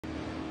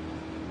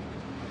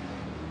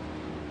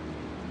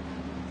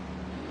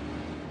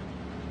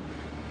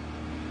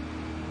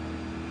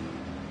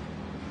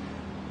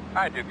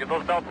All right, dude, get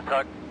those belts a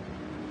tug.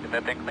 Get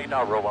that thing cleaned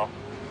out real well.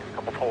 Get a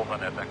couple holes on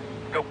that thing.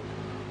 Go.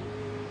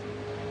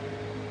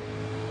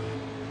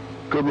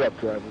 Good luck,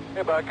 driver.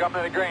 Hey, bud,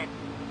 coming to the green.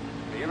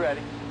 Be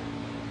ready.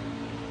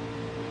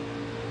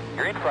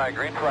 Green flag,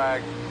 green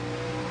flag.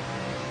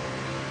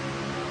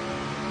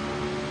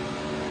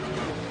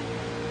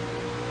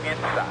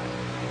 Inside.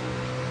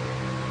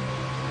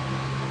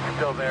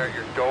 Still there at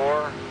your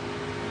door.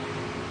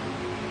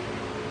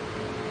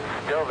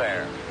 Still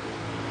there.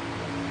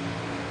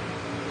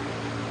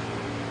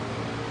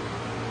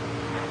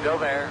 Still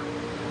there.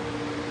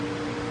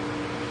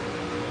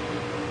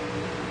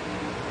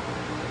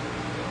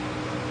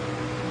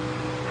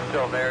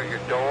 Still there at your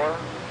door.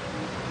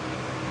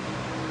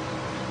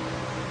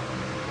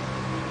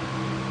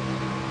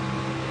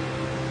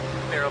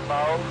 Clear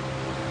low.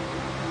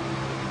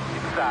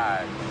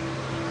 Inside.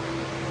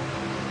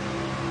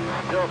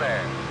 Still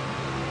there.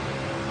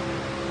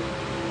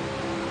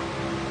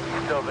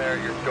 Still there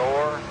at your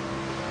door.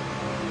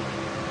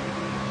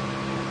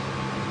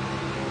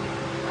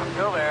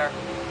 Still there.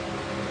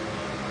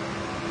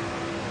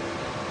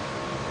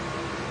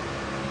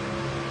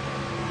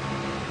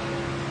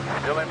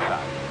 Still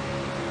inside.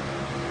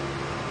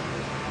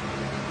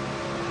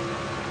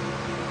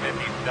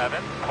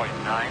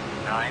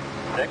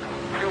 57.996.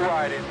 Too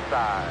wide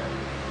inside.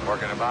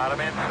 Working the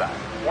bottom inside.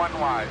 One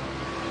wide.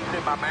 See,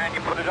 my man, you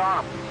put it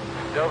on.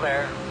 Still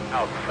there.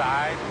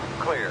 Outside.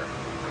 Clear.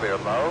 Clear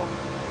low.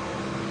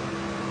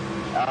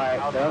 All right,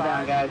 outside, slow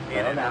down, guys. In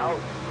Slow and down.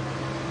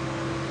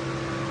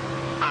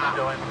 out.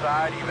 Still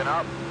inside. Even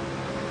up.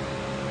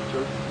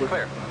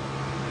 Clear.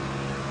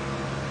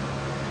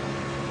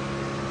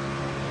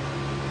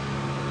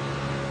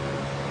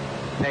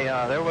 Hey,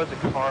 there was a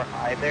car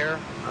high there.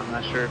 I'm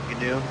not sure if you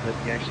knew, but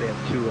you actually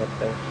have two up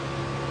there.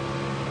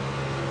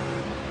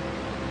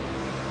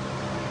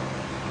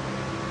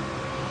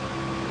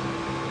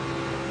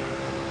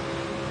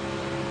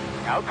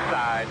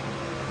 Outside.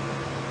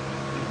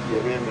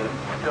 Give me a minute.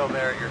 Still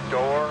there at your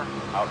door.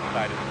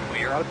 Outside is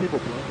clear. A lot of people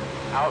doing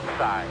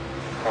Outside.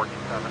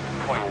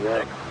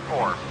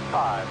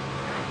 47.645.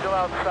 Still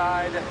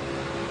outside.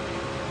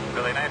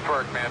 Really nice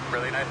work, man.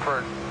 Really nice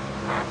work.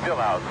 Still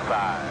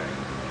outside.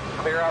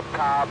 Clear up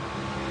top.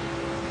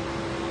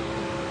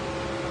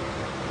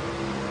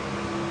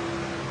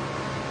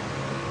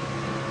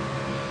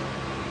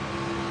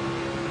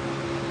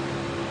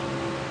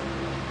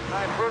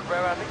 Nice work,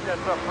 baby. I think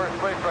that's first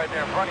place right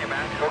there in front of you,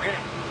 man. Go get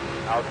him.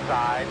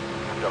 Outside.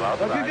 Still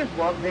outside. Don't you just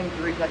love being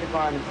 3 seconds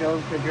behind the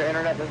field because your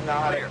internet doesn't know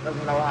how to,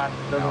 doesn't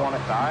want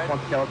to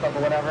kill itself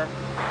or whatever?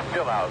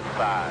 Still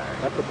outside.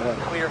 That's the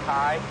best. Clear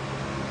high.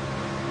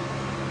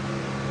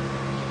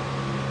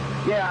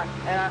 Yeah,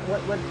 and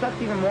what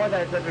sucks even more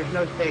that is that there's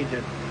no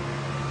stages.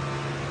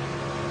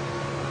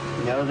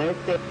 No, there's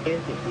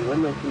stages if you were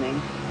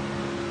listening.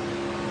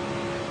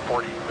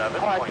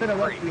 47.358. Oh, I should have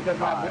listened because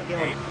my booking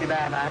was too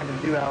bad and I had to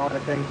do a lot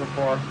of things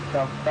before,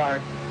 so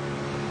sorry.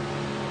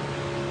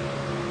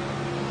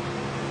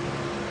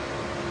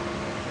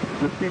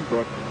 Is this being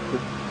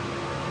broadcasted?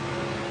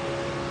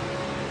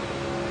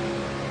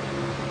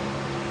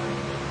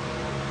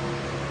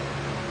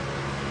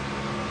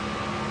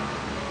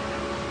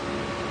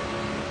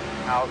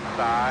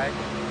 Outside.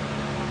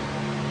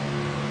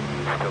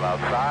 Still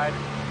outside.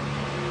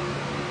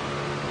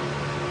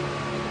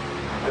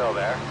 Still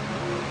there.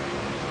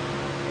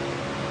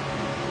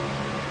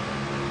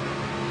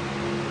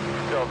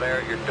 Still there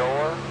at your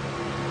door.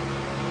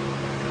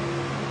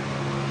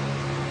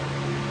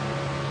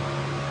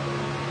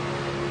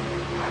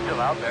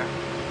 Still out there.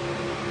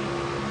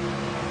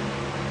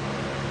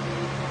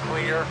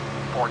 Clear.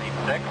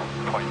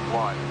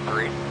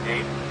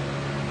 46.138.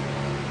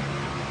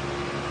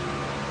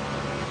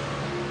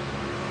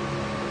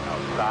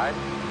 Outside.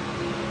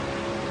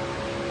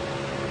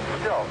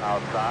 Still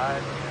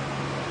outside.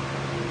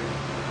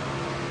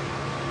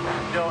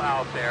 Still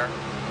out there.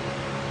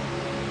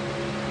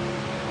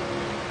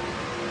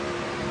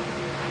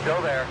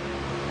 Still there.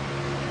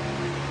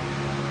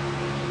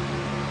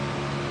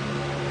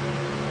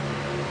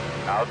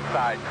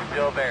 Outside,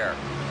 still there.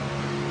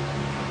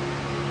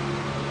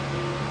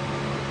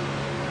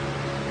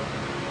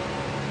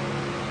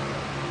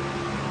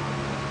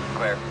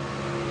 Clear.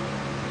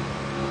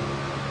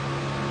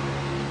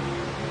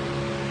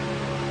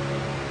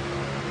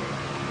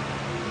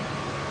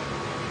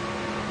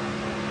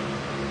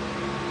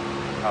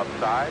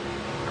 Outside,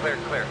 clear,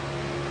 clear.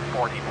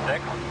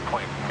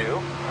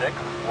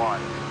 46.261.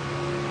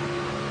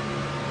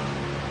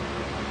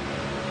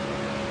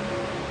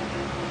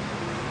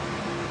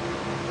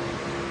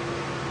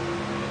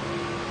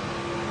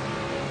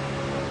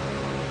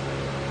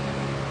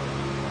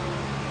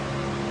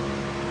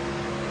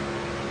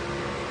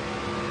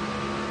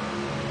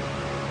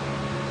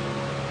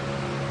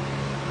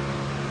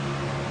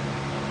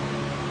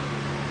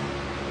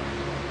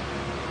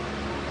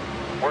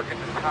 Working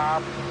the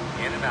top,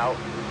 in and out.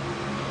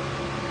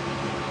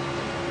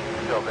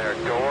 Still there,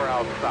 door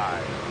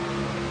outside.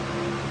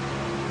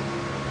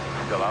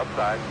 Still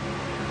outside.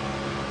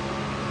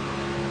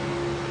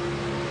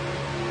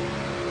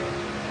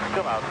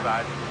 Still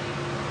outside.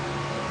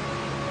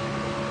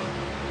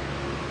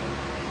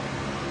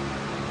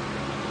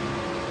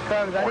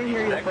 Travis, I didn't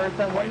hear you the first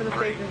time. When did the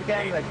stations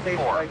again? Like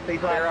stage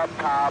Clear up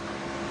top.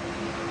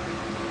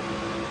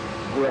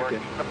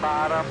 Working. The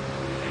bottom.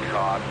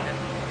 Caution.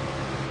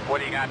 What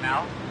do you got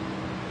now?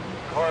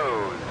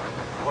 Close.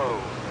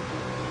 Close.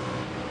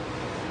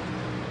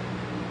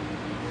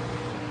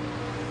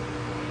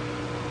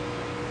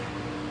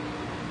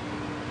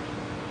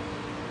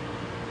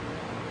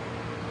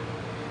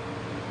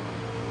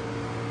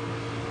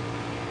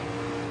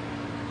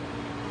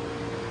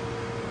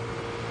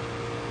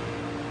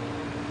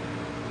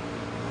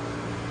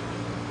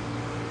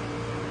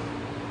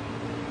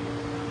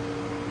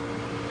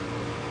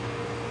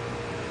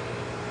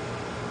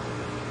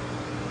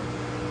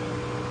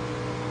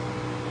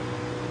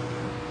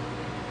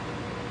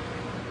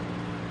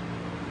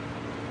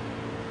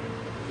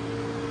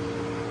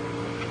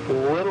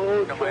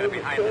 Little Come right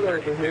behind the over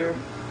 32. here.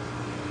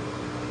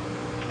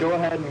 Go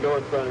ahead and go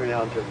in front of me now,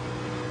 Hunter.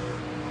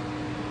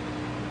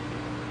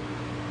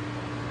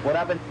 What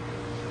happened?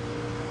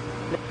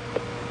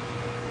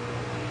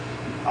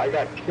 I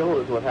got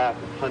killed is what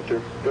happened.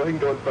 Hunter, go ahead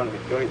and go in front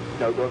of me. Go in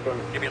front of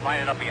me. You'll be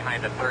lining up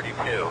behind the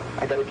 32.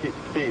 I gotta keep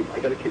speed. I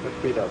gotta keep my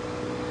speed up.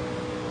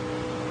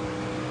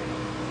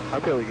 I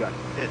barely got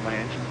hit. My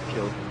engine's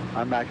killed.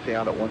 I'm maxing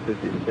out at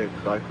 156,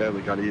 so I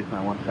barely got to use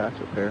my one fast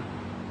repair.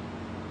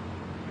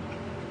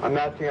 I'm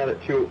maxing out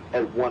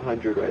at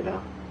 100 right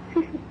now.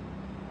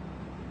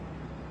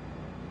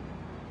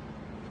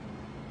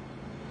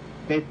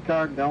 Pace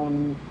car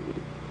going.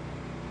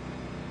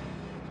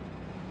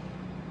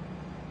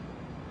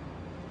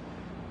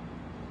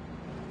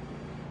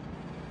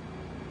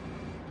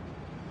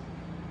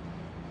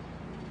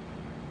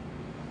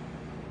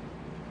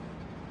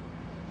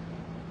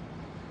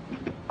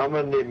 I'm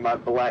gonna need my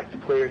blacks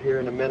cleared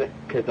here in a minute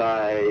because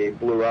I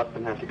blew up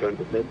and have to go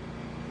into mid.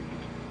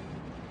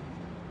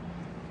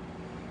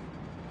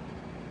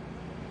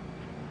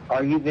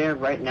 Are you there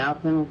right now,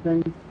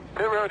 Pendleton?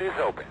 The road is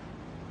open.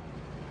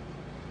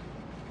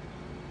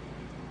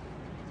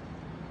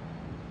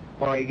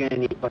 Or are you going to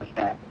need to push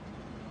back?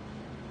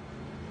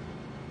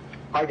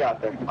 I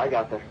got there. I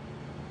got there.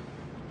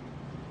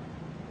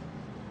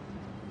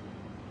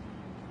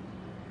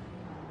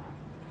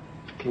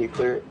 Can you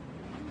clear it?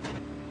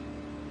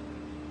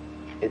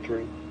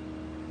 Entering.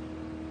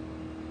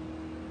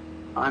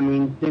 I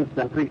mean, since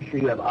I'm pretty sure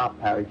you have off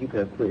powers, you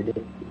could have cleared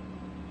it.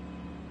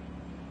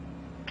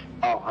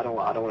 Oh, I don't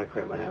want to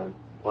clear my own.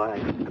 Why?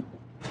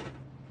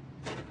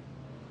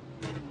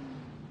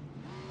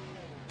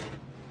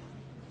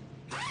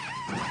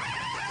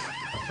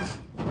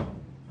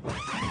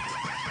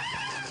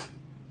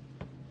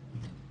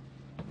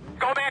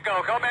 Go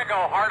Mango, go Mango,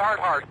 hard, hard,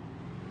 hard.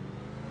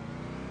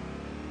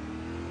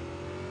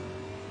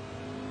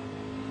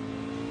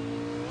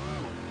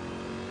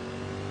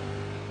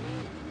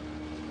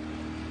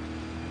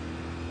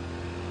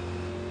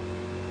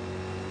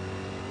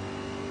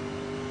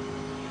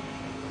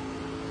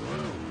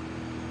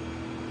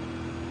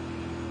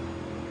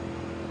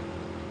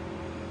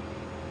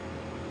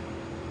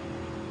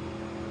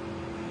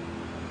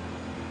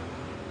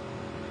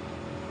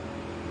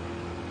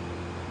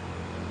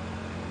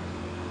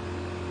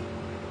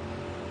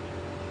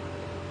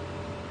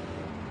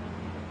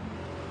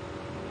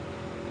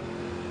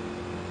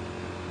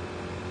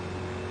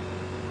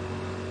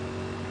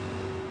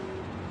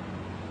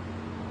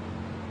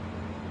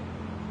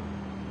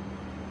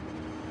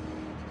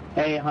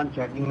 Hey,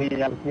 Hunter, have you made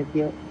it out of the pit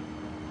yet?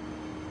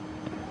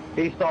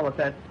 He's all with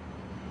that.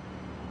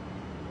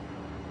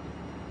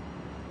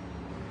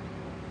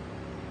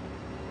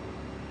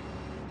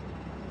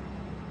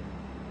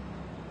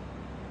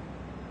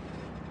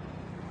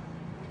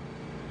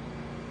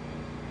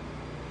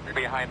 You're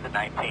behind the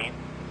 19.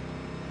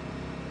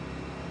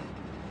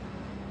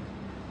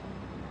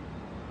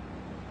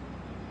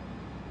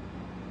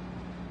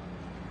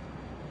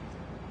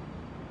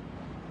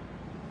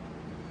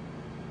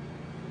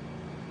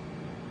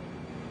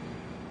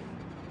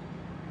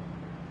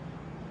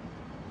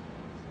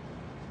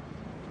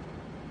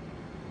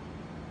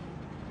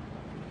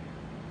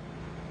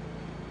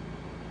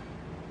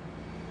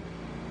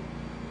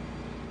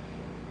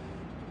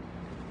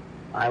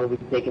 I will be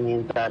taking the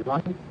inside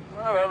one.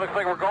 Well, it looks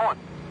like we're going.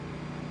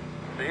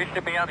 So you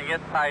should be on the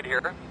inside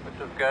here, which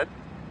is good.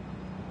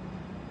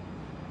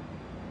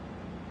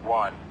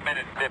 1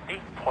 minute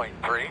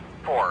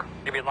 50.34.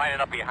 You'll be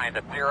lining up behind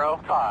the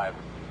 05.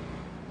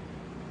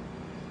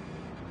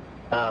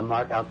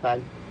 Mark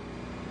outside.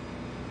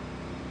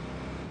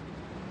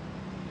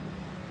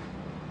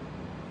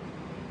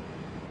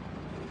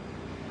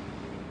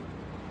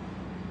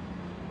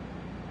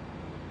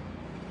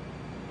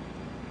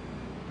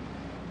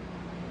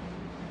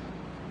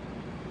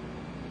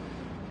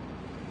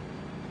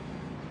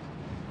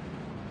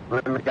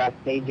 Remember, guys,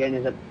 stage end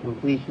is at the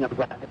completion of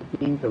lap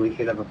 15, so we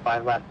should have a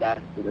 5-lap dash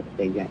to the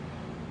stage end.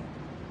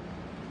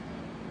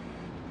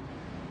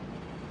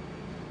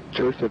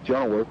 Joseph, do you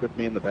want to work with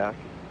me in the back?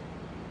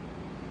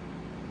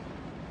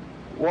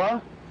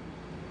 What?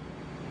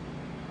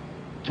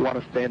 Do you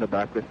want to stay in the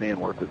back with me and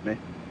work with me?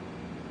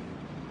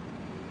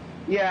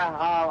 Yeah,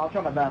 I'll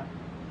try my best.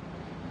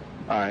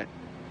 Alright.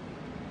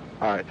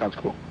 Alright, sounds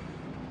cool.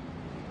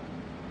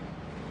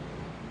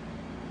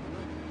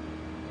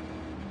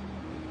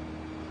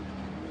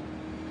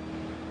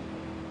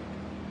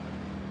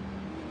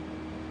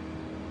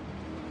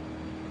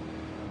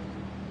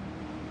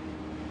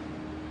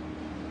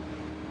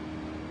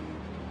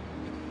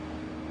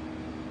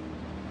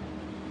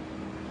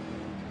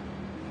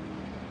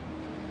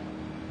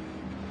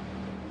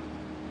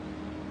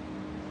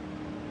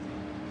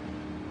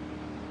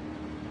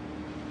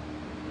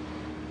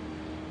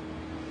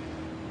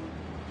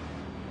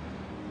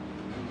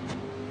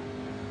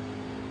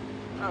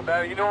 Not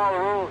bad. You know all the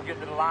rules. Get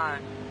to the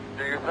line.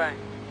 Do your thing.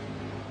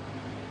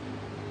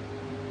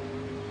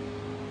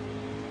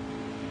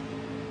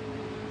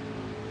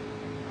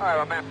 All right,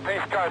 my man.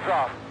 Pace car's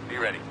off. Be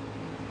ready.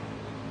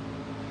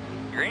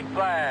 Green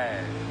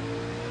flag.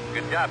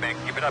 Good job, man.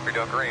 Keep it up. You're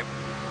doing great.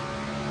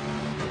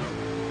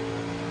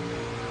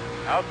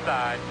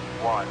 Outside.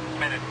 1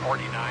 minute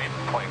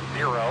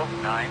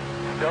 49.09.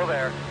 Still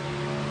there.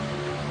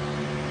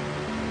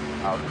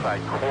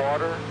 Outside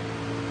quarter.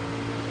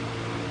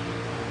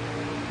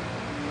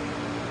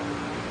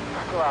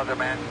 Still out there,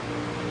 man.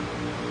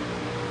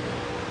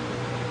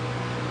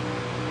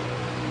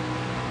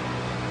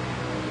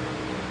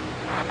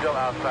 Still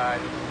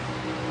outside.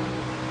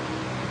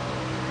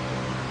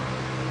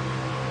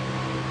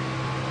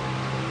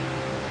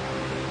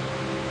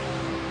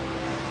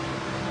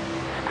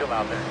 Still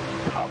out there.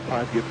 Top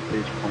 5 gift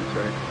stage points,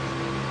 right?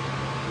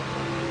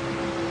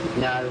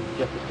 No, it's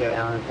just a straight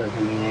on. It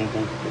doesn't mean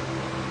anything.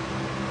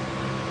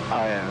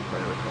 Oh yeah, that's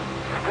right.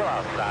 Still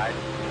outside.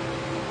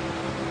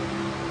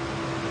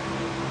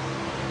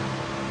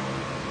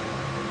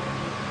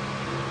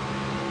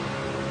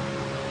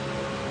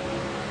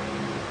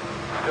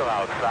 Still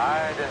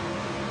outside.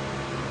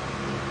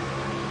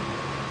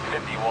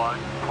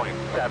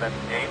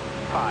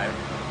 51.785.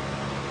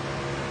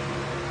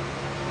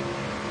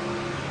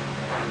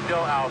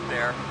 Still out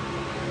there.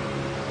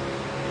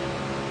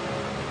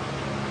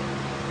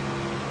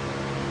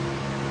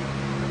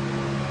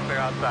 Clear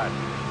outside.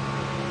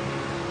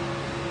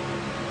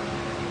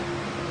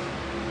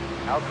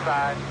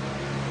 Outside.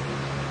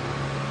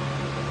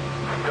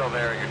 Still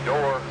there at your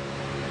door.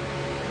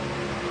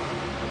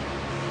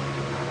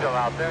 Still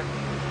out there.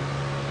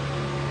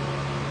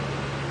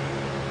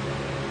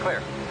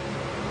 Clear.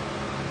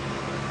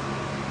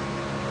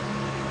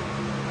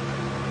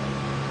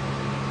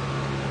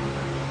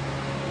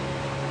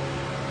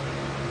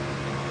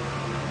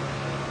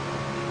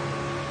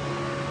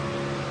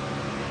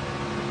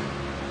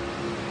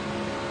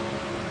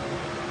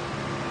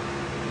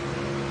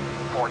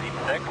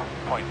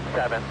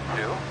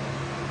 .72.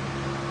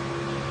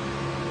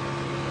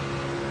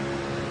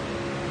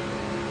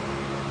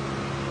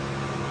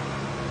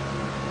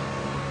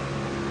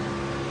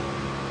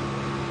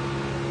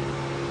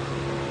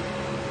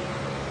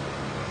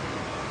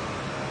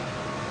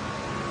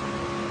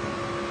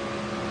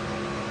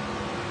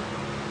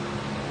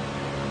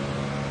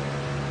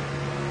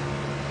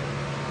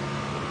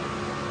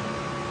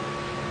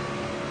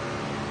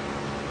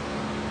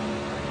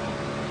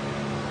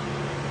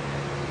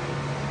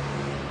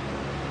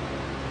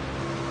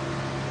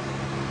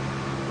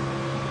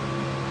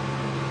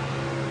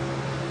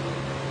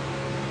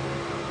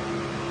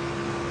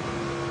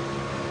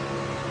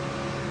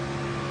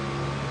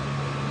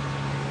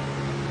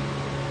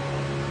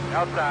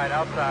 Outside,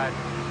 outside.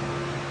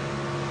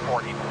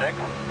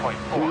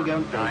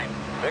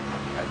 46.496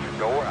 at your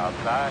door,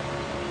 outside.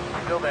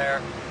 Still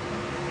there.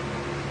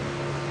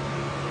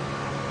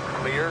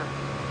 Clear.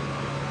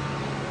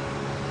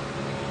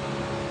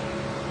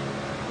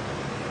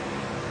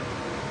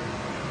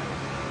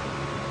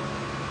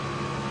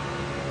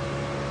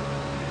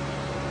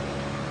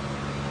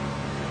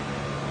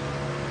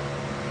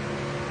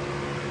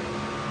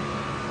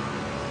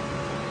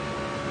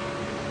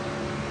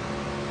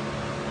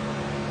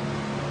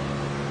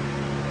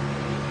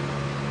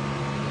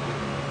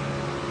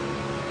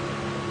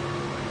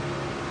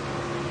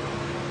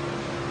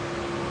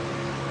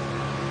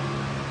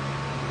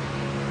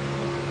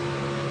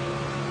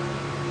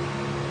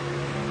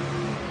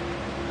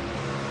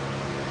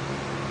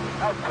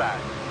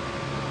 Outside.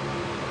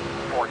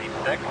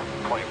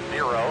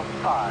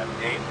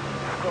 46.058.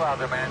 Still out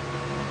there, man.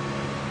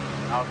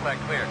 Outside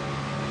clear.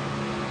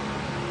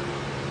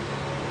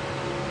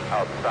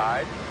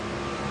 Outside.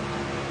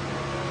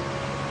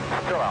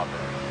 Still out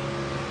there.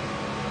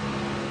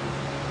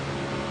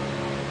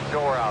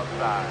 Door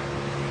outside.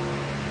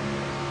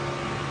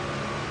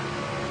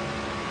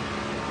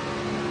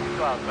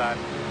 Still outside.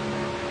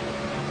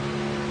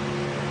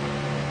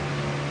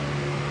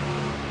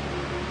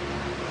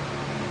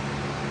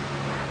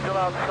 Still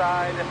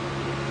outside.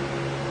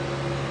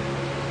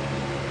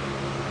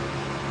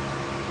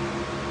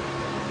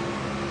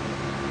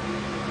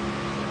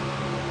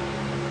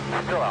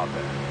 Still out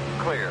there.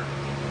 Clear.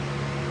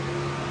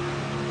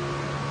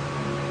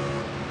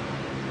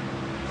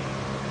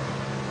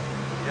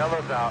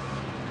 Yellow's out.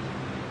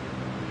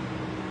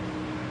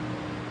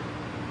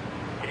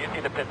 you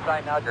see the pit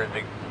sign now, or is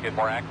it get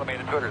more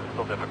acclimated to it, or is it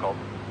still difficult?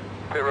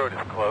 Pit road is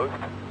closed.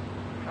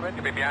 I'm going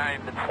to be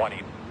behind the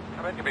 20.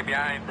 I'm going to be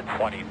behind the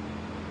 20.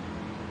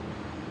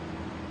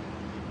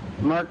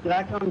 Mark, did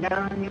I come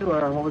down on you,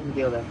 or what was the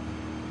deal there?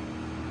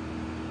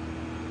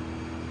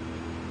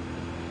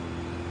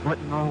 What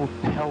in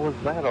the hell was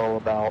that all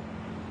about?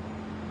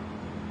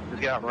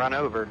 Just got run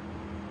over.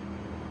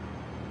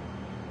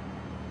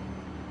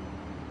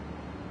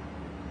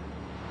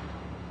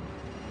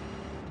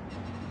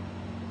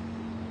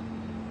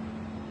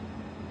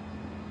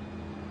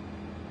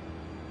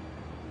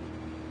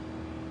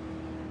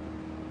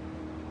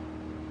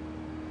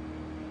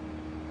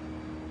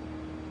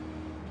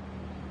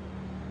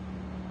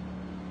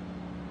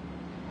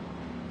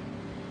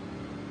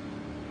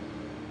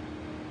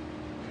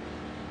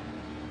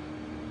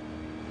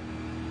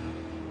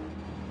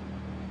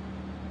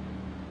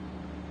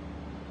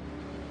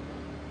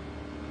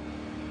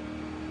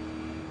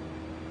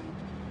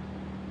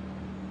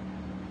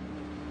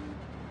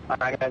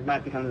 Alright guys,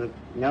 might be coming to the...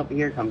 Nope,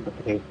 here comes the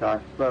pace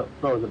car. Slow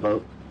as a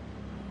boat.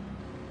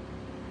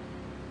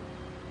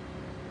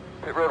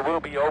 Pit road will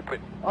be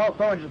open. Oh,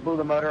 someone just blew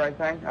the motor, I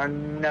think. Or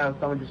no,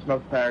 someone just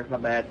smoked tires,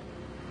 not bad.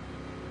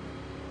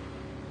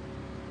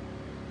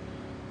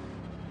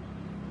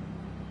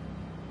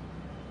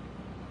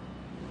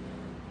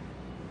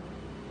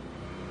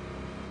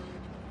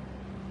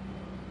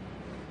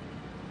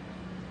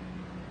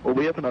 Will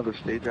we have another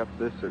stage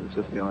after this, or is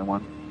this the only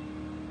one?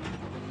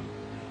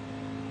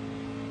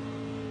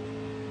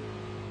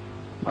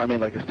 I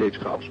mean, like a stage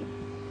caution.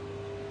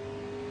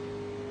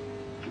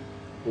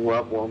 We'll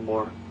have one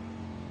more.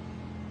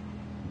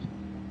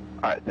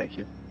 Alright, thank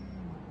you.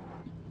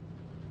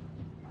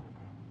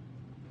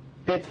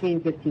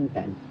 15, 15,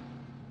 10.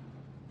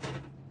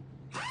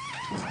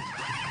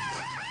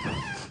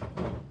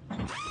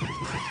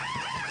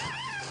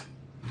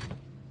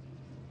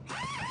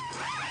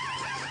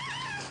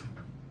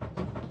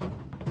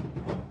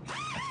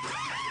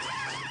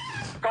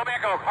 Go,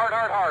 man, go. Hard,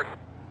 hard, hard.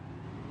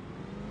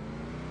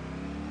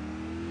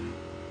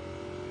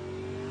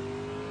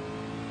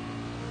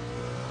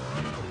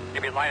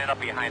 You'll be lining up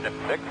behind the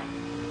 6.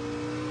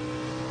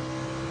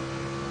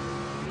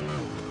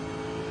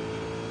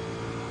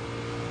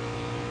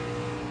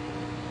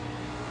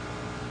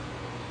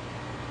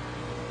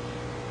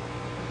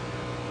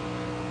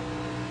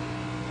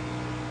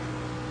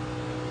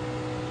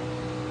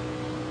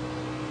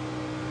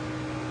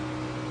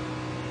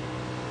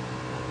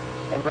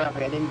 Hey, Rafi,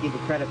 I didn't give you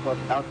credit for it,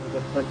 but that was a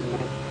good pushing,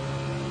 man.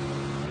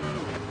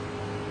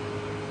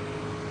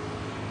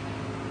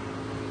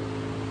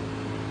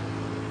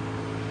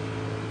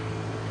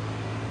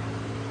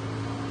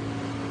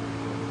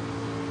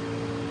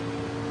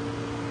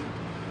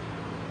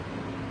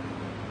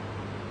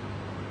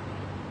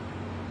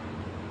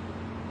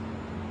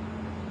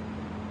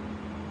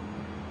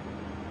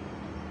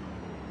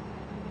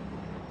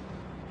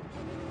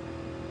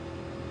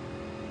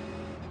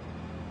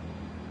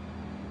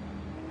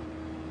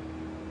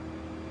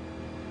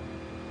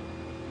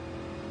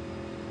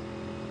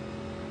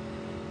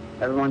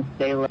 Everyone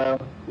stay low,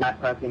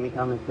 not pressing me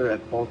coming through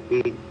at full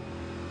speed.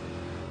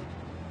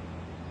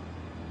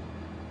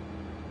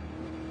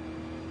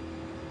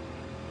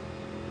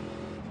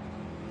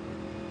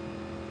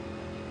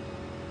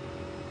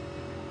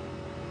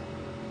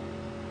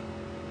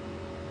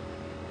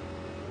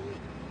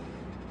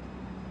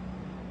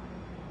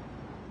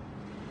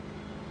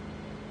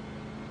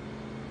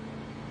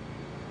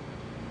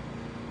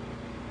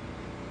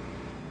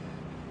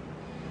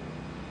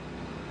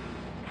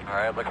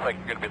 Alright, looks like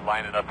you're going to be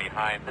lining up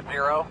behind the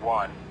 0,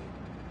 1.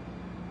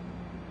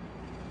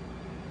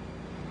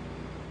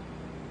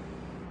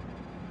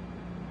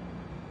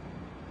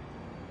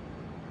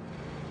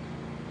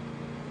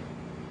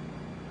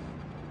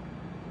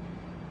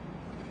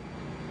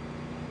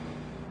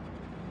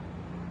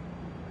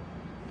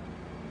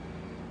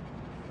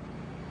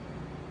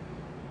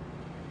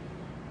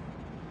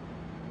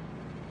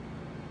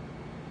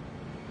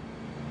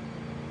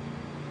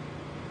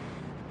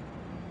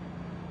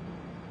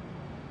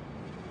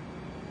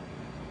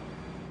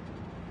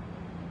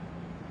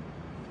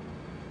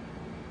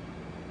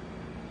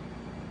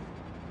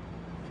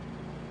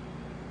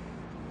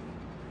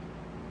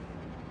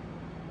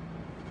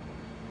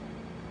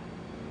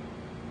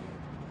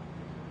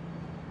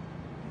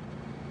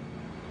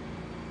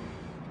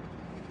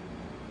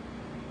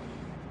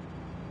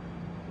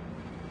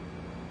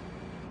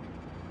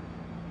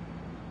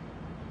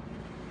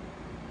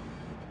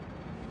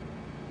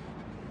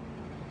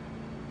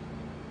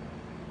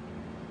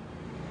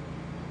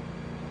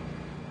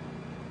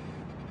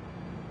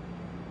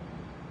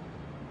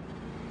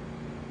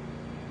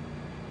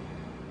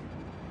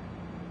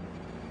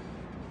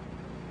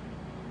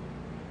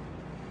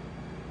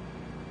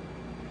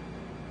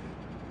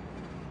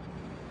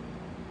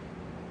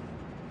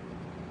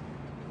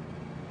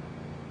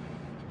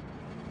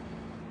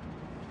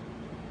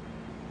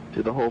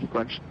 To the whole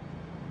French.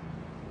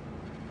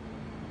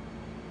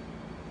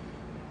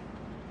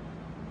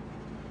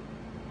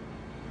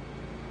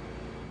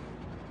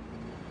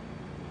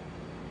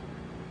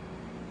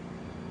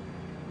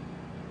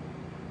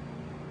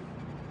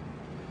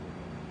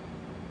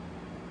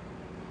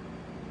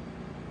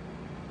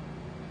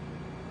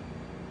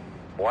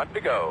 1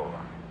 to go.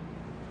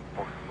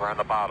 We're on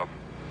the bottom.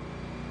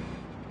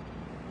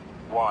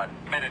 1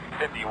 minute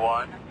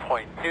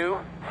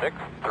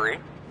 51.263.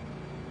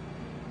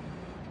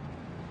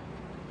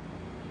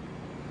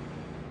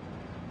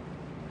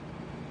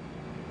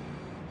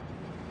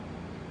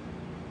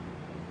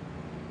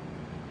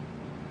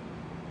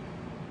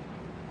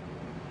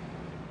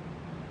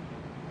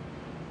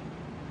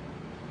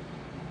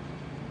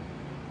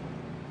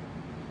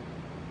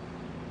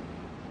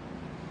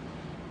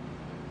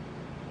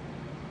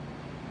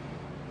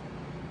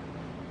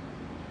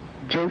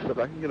 Joseph,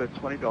 I can get a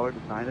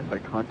 $20 design if I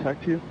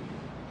contact you.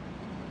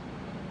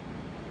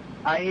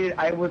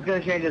 I was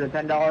going to change it to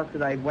 $10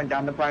 because I went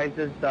down the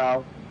prices,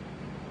 so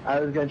I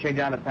was going to change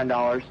it down to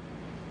 $10.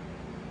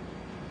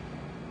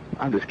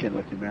 I'm just kidding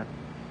with you, man.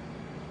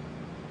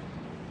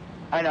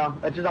 I know.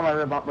 It's just on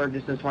my bumper. It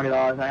just says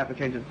 $20. I have to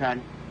change it to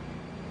 10.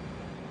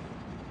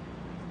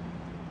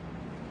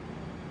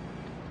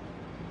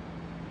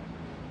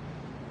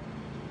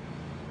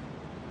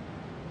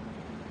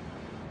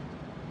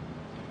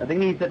 I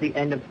think he's at the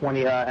end of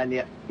 20 and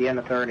the end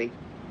of 30.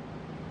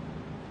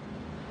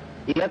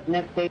 Yep,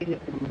 next stage is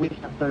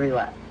completion of 30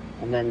 laps.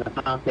 And then the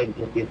final stage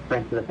is the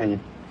sprint to the finish.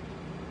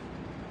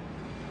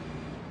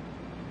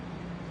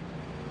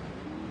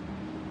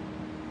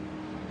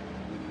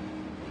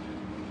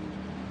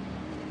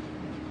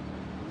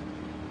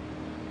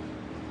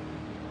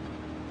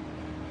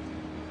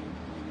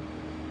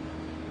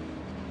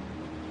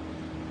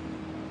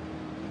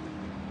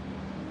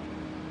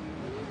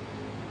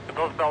 Get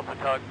those belts a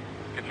tug.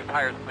 Get your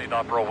tires cleaned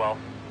off real well.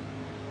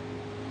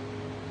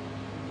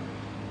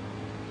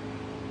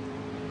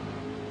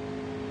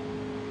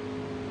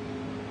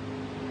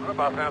 All right,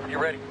 boss man, get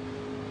ready.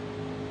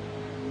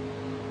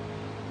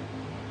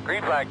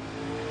 Green flag.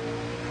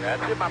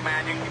 That's it, my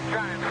man. You keep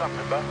trying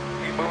something, bud.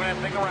 Keep moving that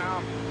thing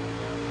around.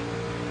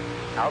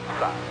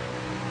 Outside.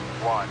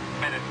 1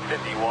 minute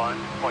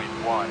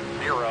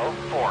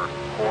 51.104.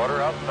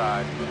 Quarter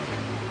outside.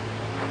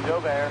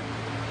 Still there.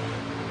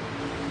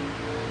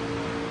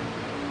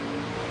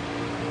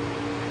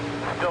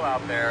 Still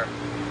out there.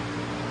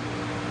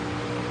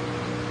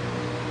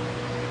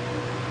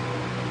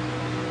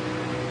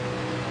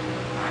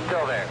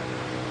 Still there.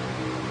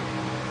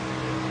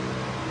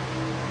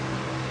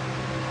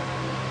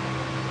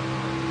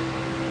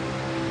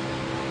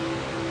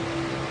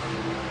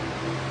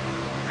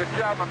 Good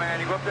job, my man.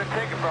 You go up there and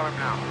take it from him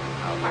now.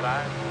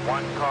 Outside.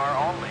 1 car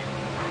only.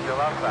 Still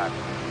outside.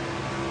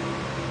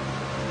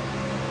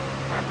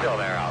 Still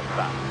there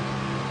outside.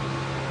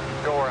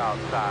 Door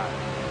outside.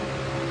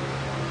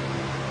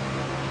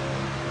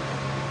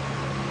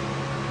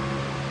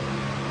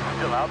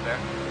 Still out there.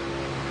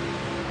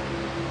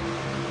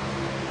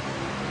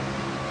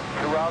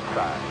 2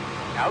 outside.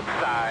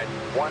 Outside.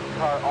 1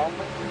 car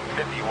only.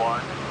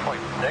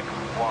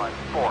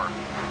 51.614.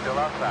 Still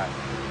outside.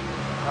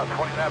 About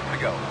 20 laps to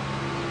go.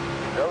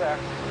 Still there.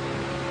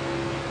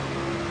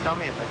 Tell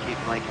me if I keep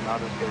blanking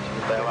out, this goes to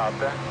the Still out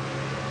there.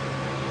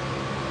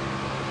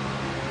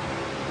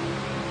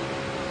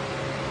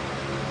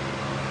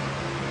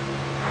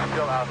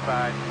 Still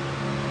outside.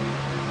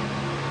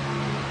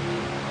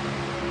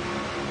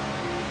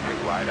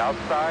 2 wide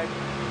outside.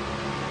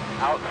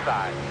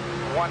 Outside.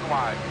 1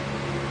 wide.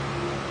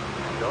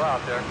 Still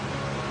out there.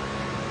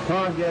 Come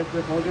on,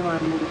 Joseph, hold your line.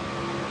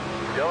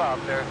 Still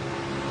out there.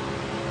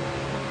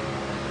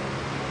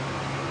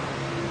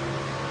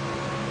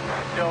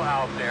 Still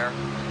out there.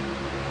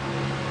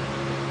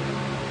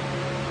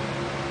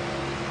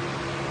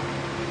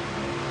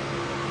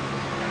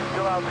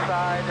 Still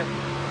outside.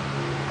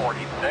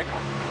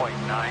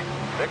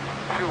 46.96.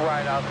 2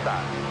 wide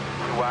outside.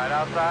 2 wide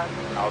outside.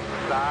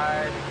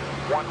 Outside.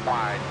 1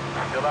 wide.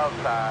 Still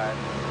outside.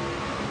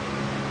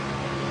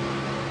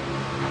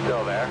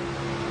 Still there.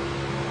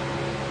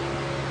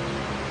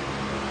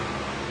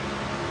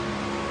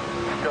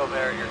 Still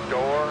there, your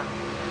door.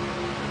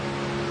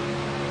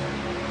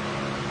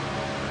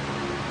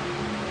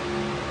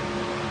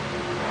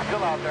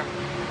 Still out there.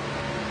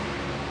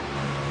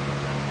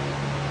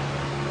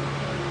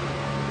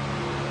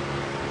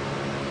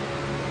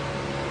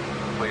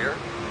 Clear.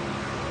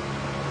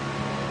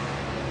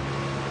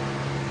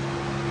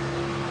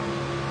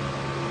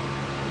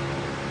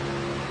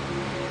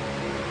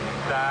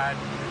 Inside.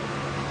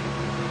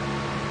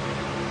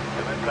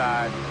 To the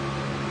side.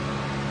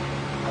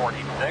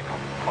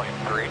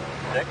 46.36.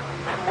 2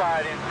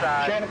 wide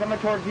inside. Shannon, coming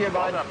towards you,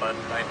 bud. Hold on, bud.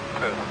 Nice and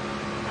smooth.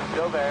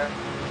 Still there.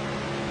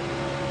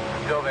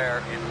 Still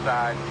there.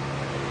 Inside.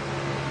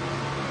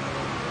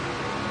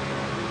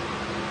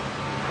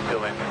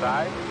 Still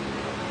inside.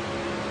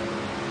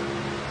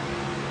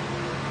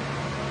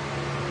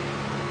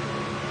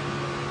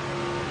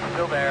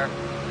 Still there.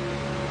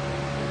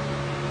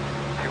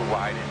 2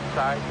 wide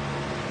inside.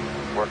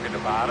 Working the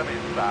bottom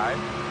inside.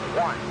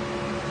 1.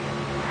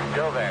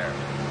 Still there.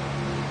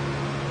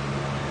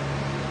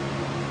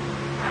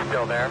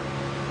 Still there.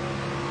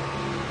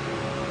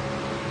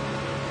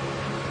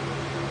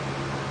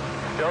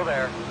 Still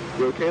there.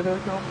 You okay there,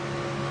 Phil?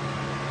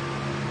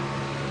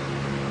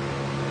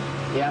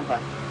 Yeah, I'm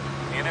fine.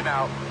 In and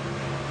out.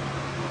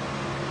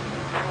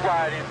 2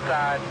 wide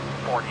inside,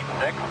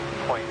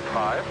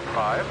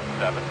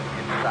 46.557.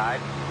 Inside,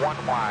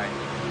 1 wide.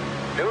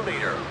 New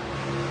leader.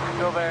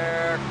 Still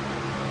there.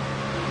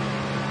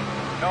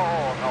 No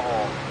hole, no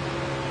hole.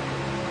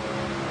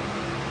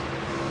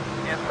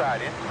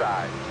 Inside,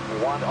 inside.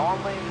 1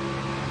 only.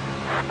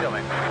 Still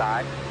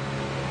inside.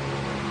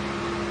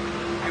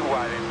 2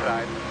 wide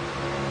inside.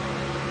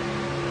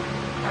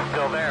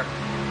 Still there.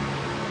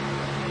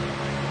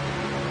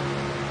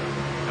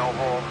 No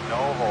hole,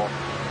 no hole.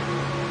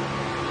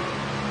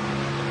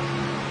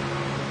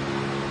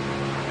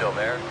 Still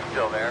there,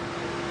 still there.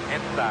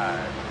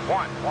 Inside.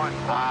 1.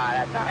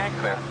 That's not And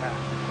clear.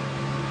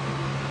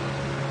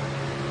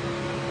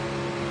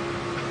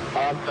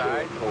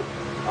 Inside.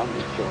 I'm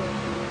just chilling.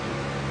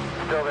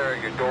 Still there,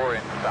 your door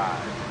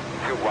inside.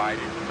 2 wide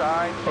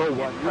inside. Oh,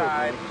 one.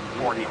 Inside.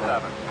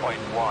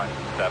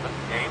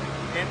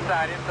 47.178.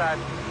 Inside, inside.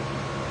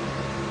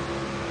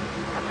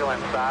 Still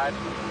inside.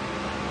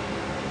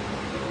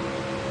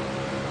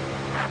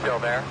 Still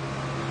there.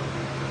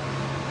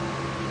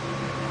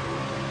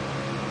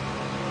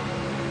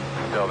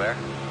 Still there.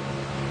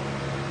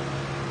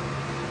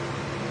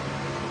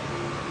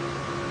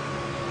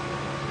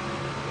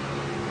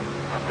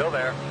 Still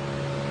there.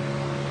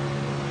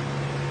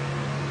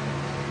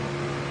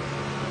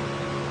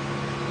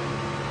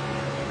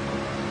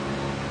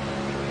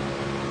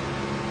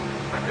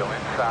 Still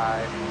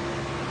inside.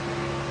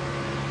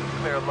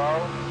 Clear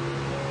low.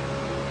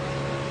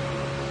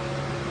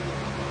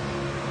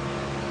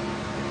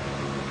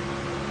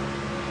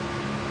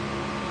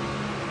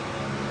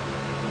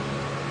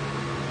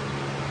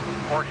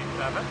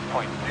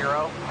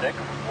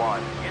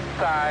 .061.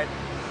 Inside.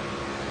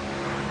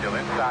 Still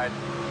inside.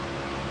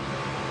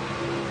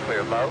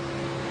 Clear low.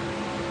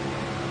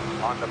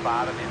 On the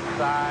bottom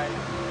inside.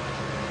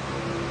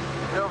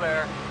 Still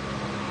there.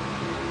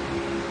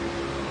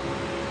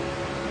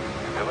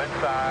 Still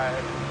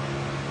inside.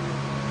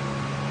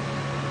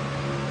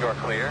 You're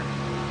clear.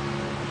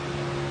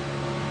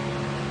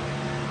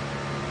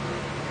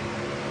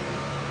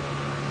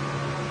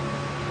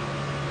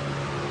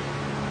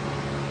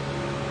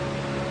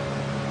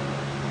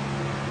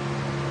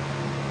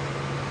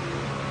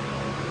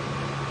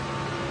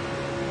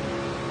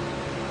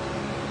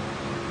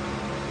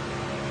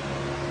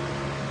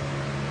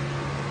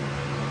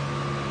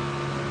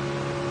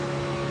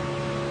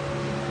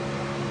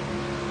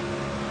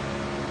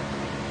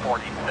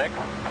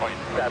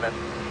 .7.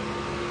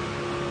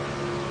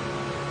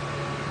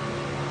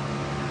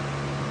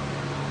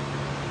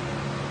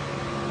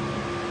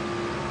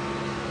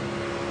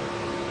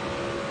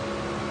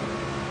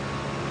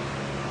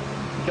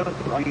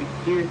 Joseph, are you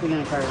seriously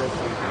going to try to race me?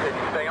 Then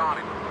you stay on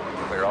it.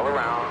 Clear all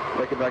around.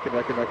 Back it.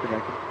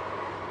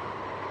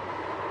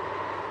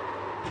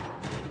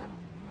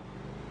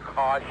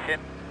 Caution.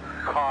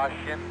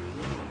 Caution.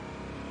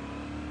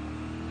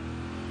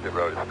 The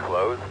road is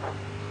closed.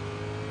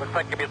 Looks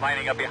like you'll be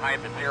lining up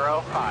behind the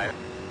 05.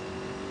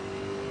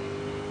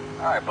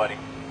 All right, buddy.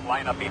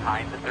 Line up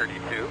behind the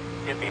 32.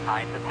 Get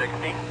behind the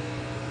 60.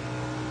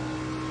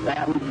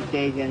 That would be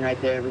stage in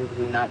right there. We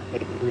do not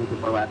take the room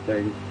before lap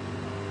 30.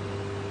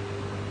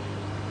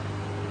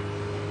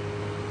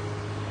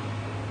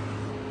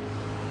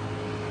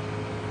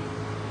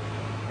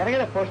 Can I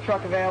get a push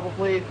truck available,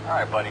 please? All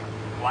right, buddy.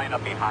 Line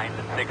up behind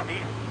the 60.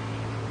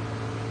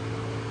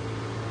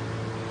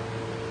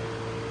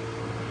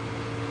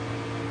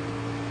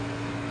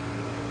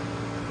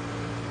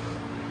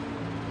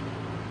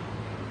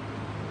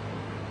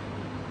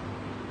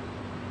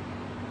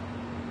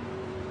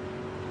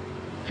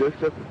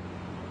 Joseph,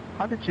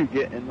 how did you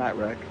get in that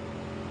wreck?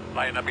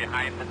 Line up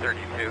behind the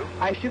 32.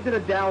 I shifted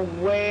it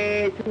down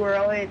way too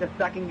early into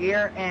second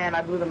gear, and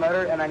I blew the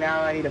motor, and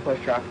now I need a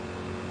push truck.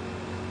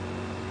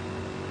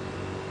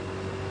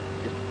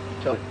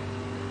 Chill.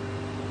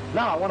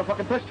 No, I want a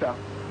fucking push truck.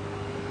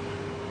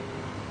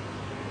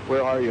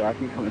 Where are you? I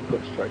can come and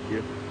push truck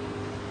you.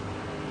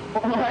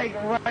 Like,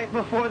 right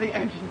before the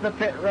entrance to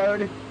pit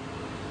road.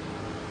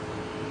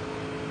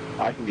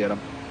 I can get him.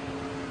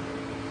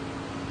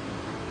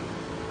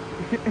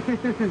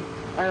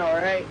 I know,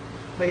 right?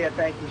 But yeah,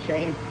 thank you,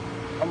 Shane.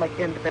 I'm like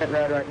in the pit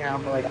road right now,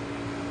 but like...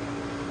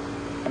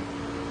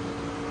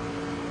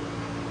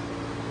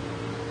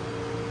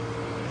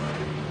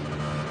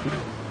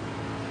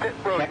 Pit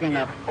road Checking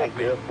up.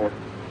 open. 04.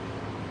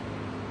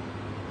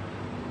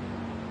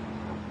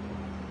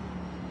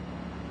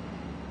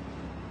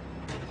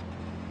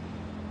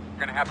 You're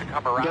going to have to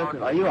come around.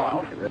 Joseph, are you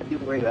on?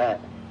 Where you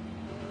at?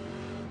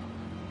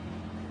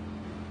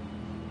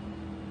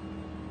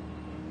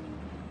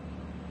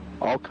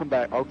 I'll come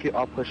back. I'll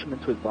push him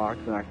into his box,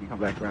 and I can come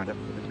back around him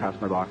and pass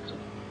my box.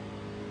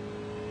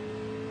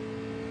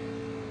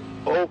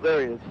 Oh,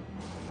 there he is.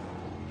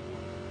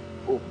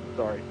 Oh,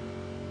 sorry.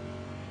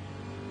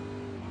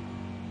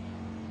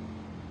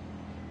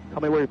 Tell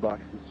me where your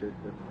box is, Joseph.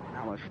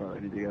 How much further I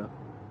need to go.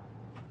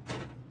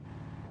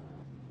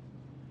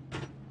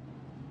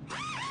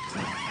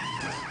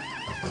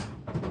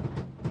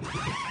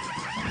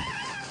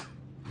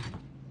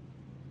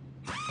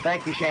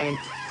 Thank you, Shane.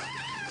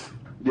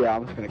 Yeah,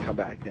 I'm just gonna come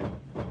back in.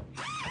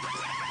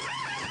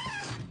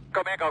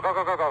 Go, man, go, go,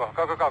 go, go, go,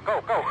 go, go, go,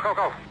 go, go, go,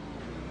 go.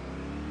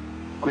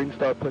 Green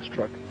Star push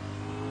truck.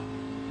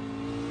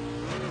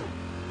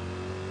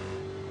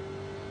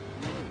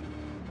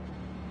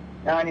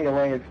 Now I need a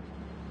wave.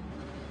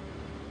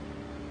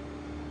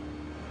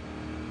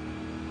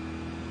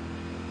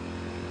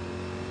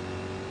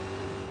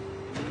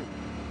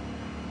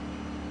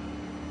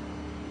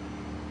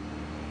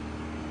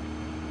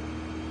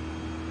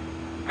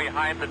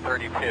 Behind the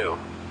 32.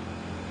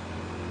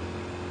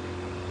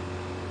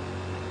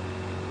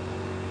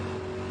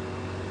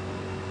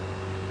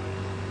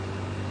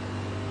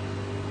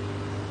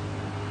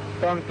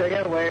 Don't take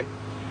it away.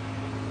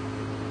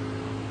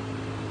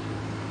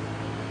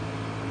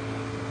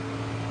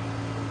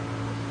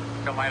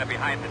 Go line up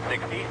behind the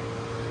 60.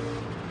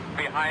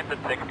 Behind the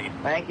 60.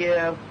 Thank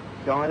you.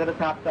 Going to the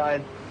top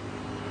side.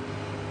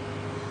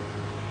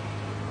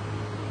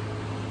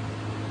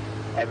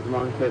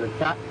 Everyone to the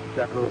top,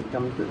 several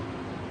coming through.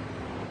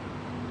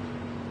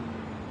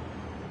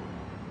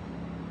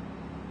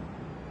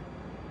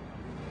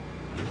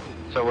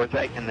 So we're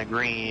taking the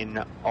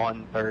green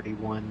on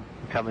 31,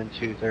 coming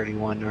to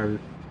 31, or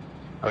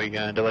are we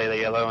going to delay the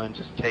yellow and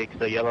just take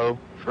the yellow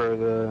for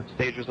the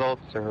stage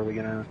results, or are we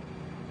going to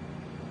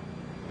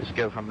just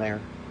go from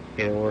there?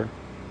 Either or.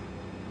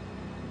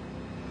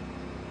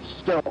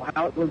 So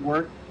how it would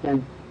work,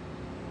 since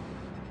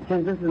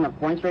this isn't a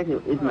points race,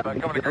 it isn't a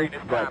big Coming to green deal,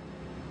 is but time.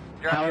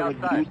 You're how on it the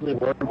would outside. usually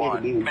work is One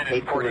if you minute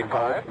take the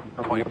 45, result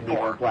from when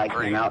the flag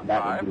came out,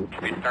 that would be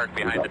Should be start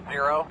behind the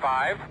 0,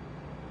 5.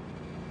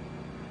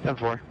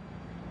 10-4.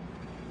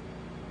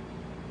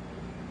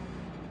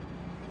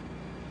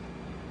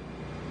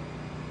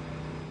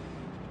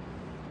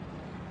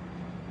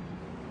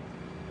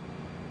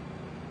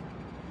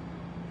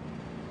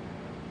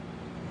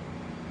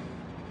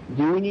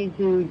 Do we need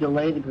to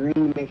delay the green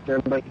to make sure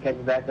everybody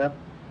catches back up?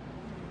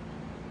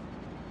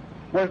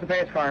 Where's the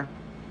pace car?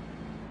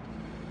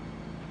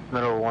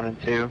 Middle 1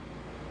 and 2.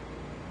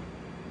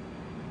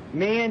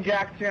 Me and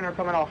Jackson are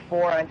coming off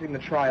 4 entering the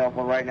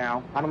tri-oval right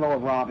now. I don't know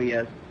what Robbie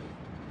is.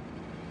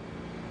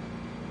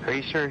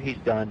 Pretty sure he's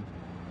done.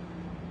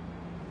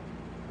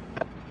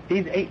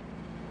 He's 8.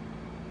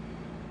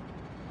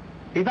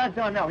 He's not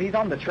done, no. He's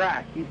on the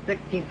track. He's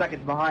 16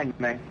 seconds behind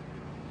me.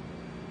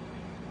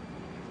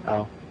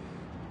 Oh.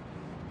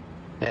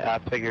 Yeah,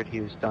 I figured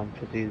he was done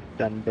because he's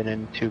been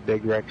in 2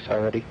 big wrecks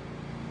already.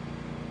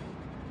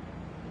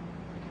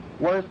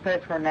 Where's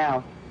pace car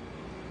now?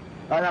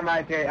 Oh, no, I'm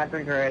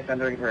entering the race.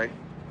 Entering the race.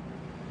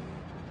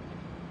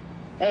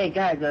 Hey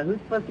guys, who's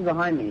supposed to be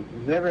behind me?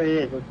 Whoever it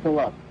is, let's pull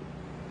up.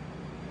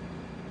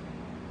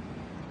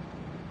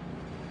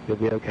 You'll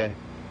be okay.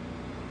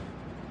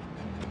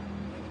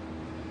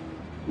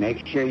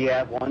 Make sure you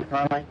have one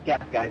car like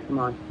gas, guys. Come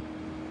on.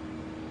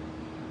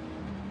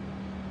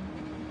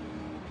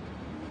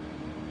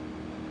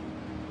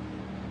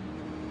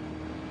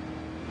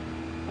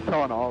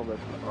 Telling all of us,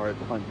 or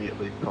telling me at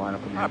least, to line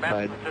up on the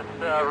Man, inside. just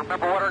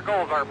remember what our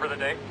goals are for the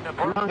day.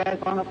 Come on, guys.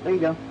 On up. There you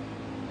go.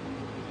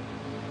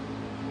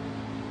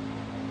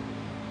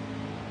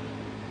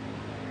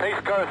 Pace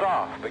car's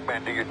off. Big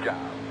man, do your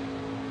job.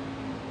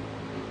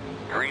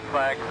 Green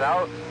flag's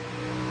out.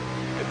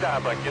 Good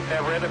job, bud. Get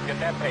that rhythm, get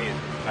that pace.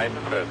 Nice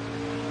and smooth.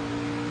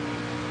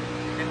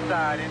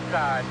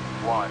 Inside.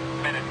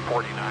 1 minute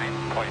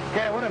 49.6.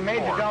 Okay, what a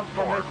major jump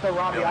from Mr.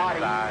 Rabiati.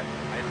 Inside.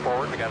 Nice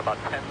forward. We got about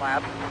 10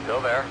 laps.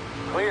 Still there.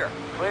 Clear.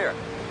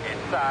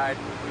 Inside.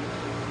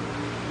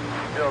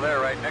 Still there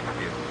right next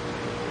to you.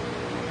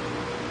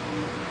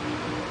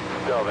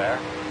 Still there.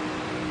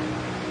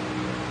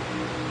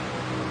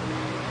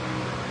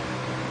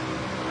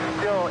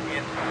 Still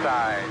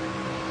inside.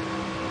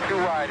 2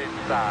 wide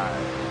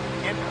inside.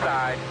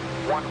 Inside.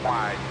 1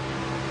 wide.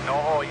 No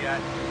hole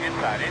yet.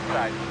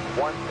 Inside.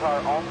 1 car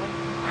only.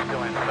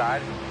 Still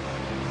inside.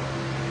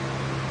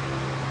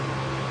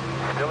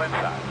 Still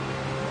inside.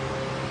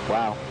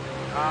 Wow.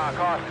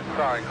 Caution.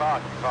 Sorry.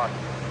 Caution.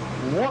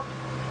 Whoop.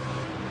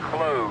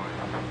 Closed.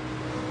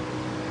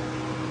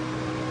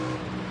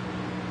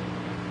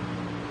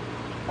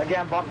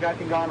 Again, bump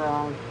guessing gone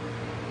wrong.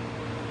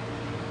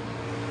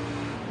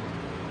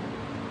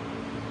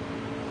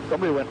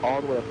 Somebody went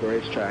all the way up the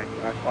racetrack.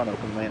 I saw an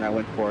open lane. I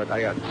went for it.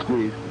 I got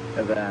squeezed,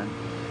 and then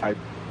I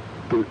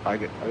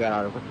got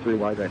out of it 3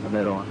 wide right in the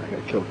middle, and I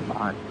got killed from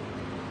behind.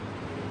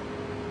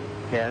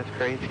 Yeah, that's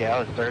crazy. I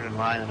was third in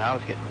line, and I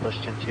was getting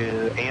pushed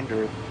into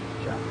Andrew.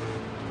 So.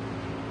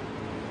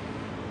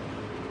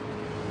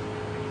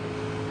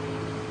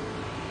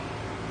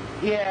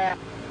 Yeah.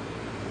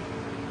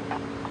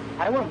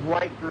 I went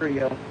right through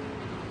you.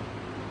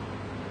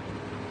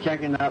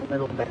 Checking out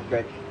middle back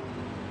stretch.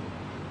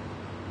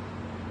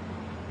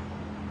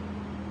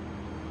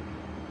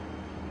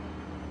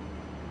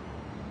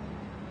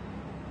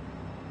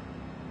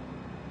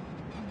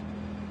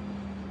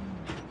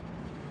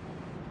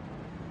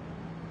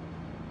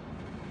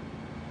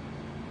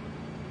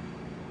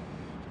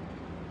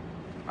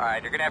 All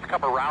right, you're going to have to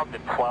come around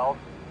at 12.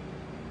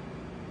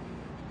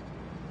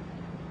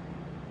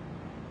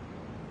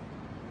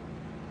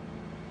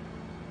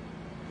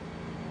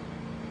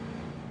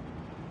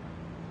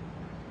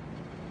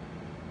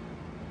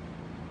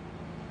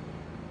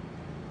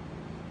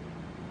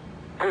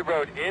 Pit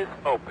road is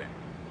open.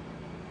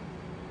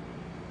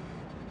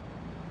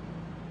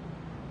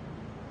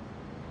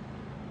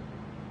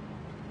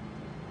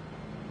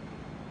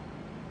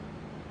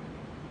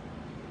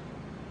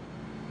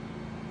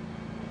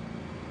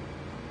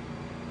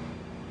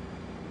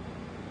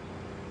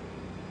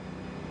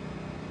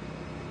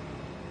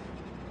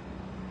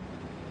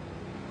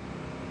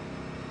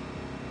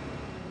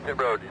 Pit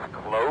road is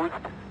closed.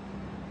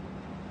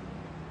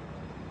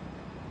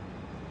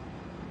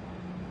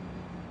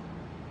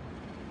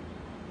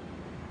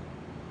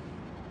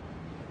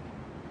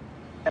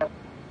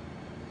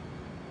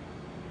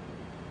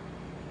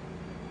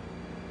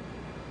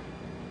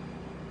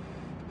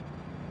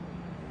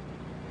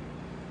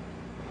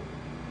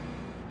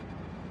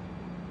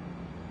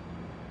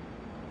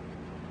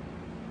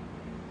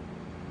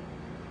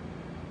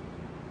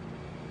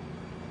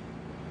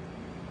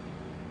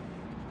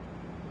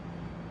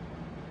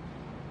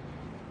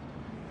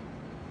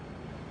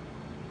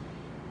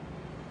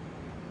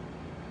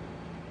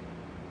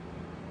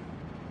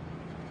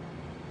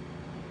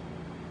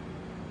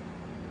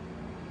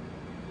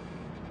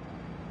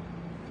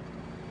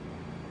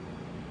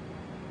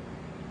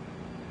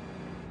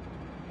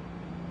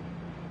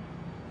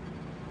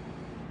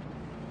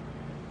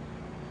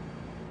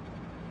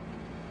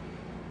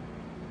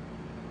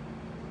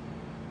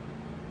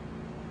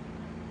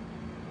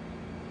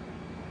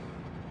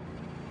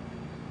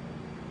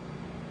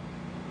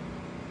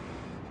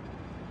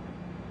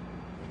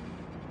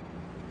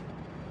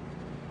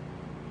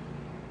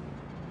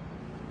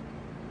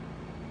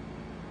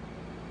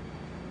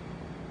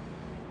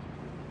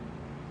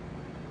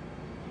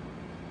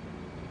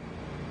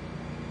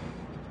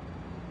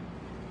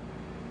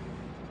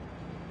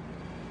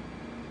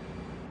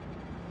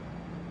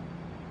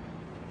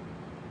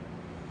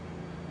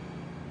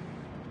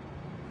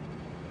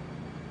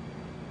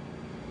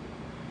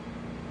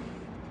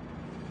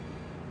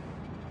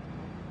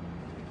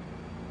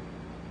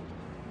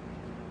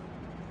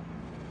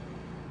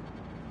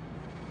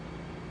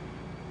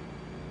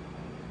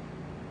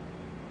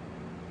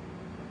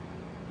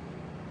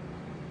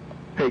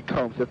 Hey,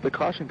 Combs, if the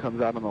caution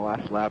comes out on the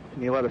last lap,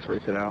 can you let us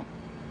race it out?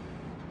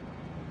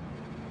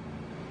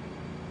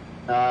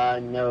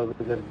 No,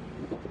 because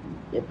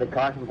if the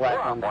caution flag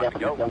comes down,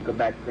 don't go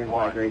back to green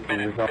flag racing.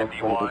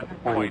 Results will be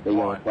disappointed with the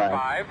yellow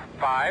flag.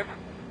 5.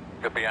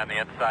 Could be on the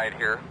inside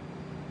here.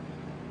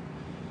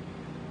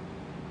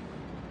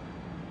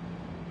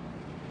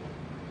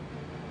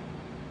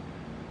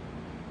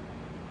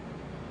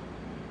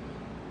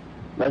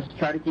 Let's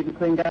try to keep it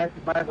clean, guys,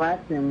 for 5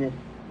 laps, and if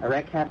a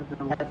wreck happens in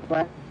the last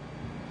lap,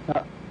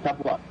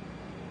 tough luck.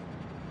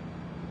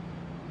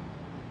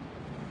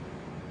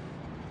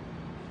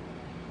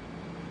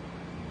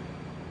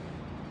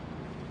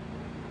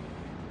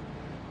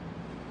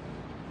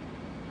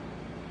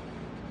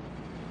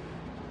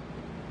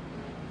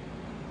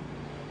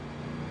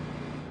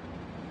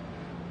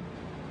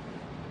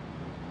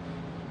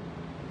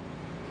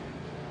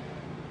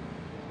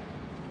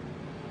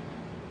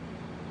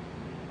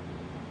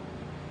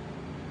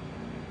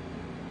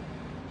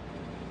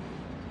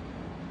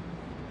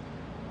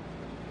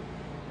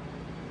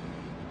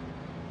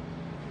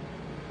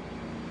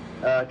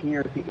 Can you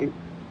repeat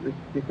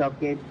yourself,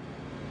 Gabe?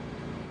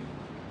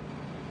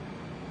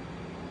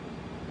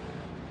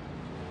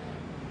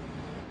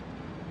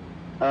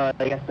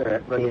 Yes, sir.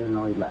 Everybody is in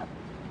the lead lap.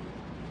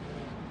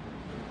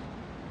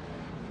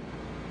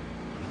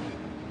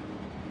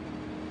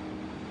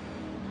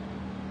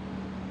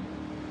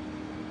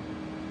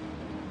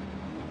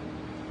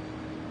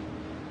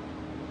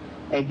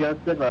 Hey,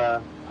 Joseph,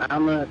 I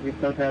don't know if you're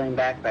still trailing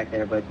back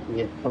there, but can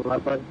you just pull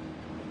up with?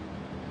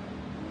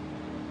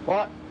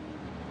 What?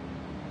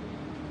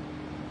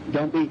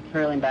 Don't be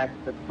trailing back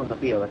from the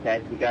field,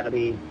 okay? You gotta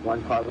be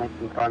one car length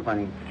from the car in front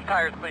of you.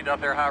 Tires cleaned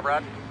up there, Hot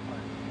Rod.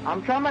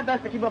 I'm trying my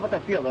best to keep up with the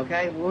field,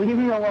 okay? Leave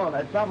me alone.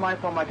 It's not my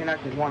fault my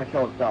connections want to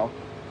kill itself.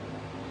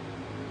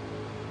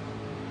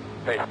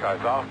 Pace car's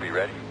off, be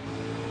ready.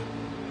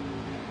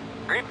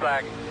 Green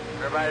flag.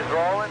 Everybody's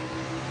rolling.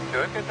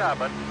 Doing good job,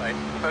 bud. Nice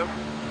and smooth.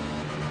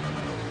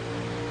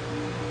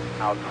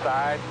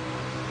 Outside.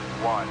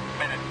 1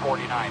 minute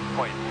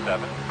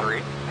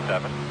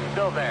 49.737.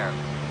 Still there.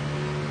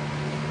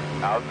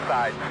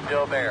 Outside,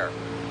 still there.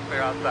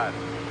 Clear outside.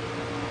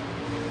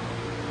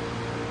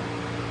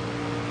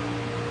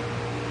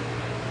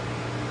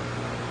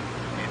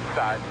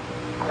 Inside.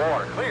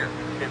 Quarter, clear.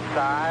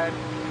 Inside.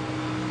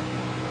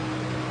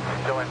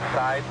 Still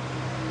inside.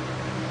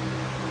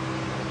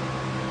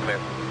 Clear.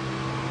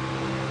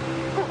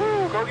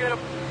 Woohoo! Go get him.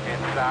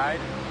 Inside.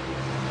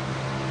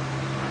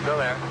 Still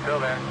there, still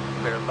there.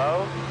 Clear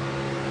low.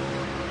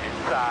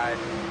 Inside.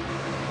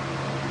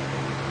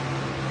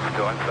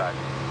 Still inside.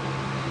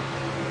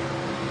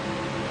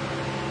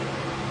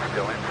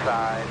 Still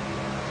inside.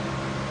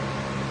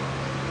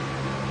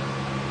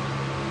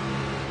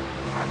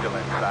 Still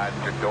inside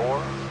your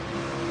door.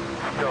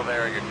 Still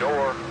there at your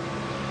door.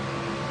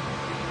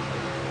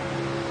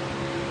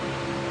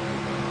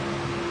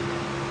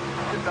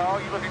 Good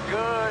dog, you looking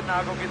good.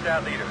 Now go get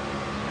that leader.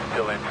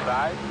 Still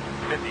inside.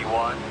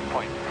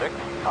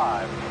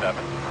 51.657.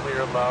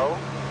 Clear low.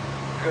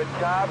 Good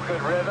job,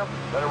 good rhythm.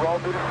 Let it roll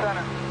through the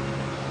center.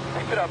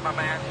 Keep it up, my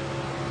man.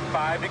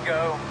 5 to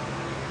go.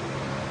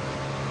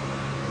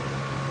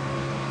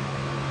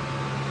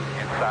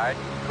 Inside.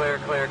 Clear,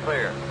 clear,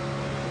 clear.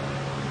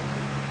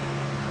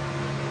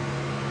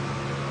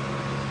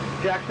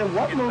 Jackson,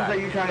 what moves are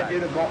you trying to do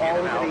to go all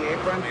the way to the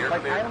apron? Clear,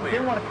 Like, clear, I clear.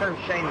 didn't want to curve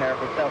Shane there,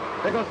 but so.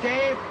 There goes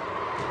Dave!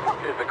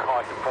 Is the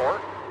caution for?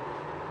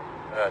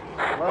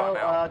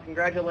 Well,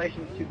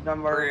 congratulations to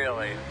number,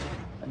 Really?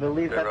 I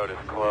believe The that's road is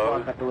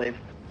closed. I believe.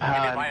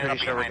 I'm line it pretty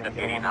up sure we're behind going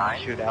to the get a 89?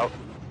 shootout.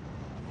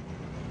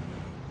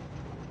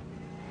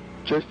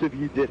 Just if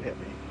you did hit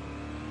me.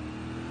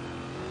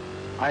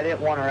 I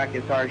didn't want to wreck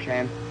it, sorry,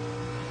 Shane.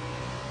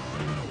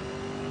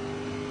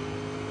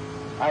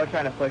 I was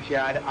trying to push you,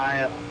 I just,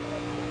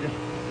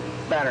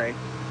 battery.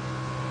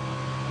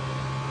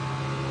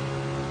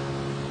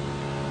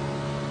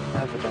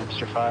 That's a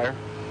dumpster fire.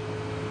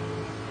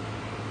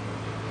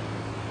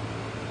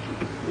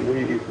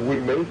 We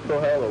may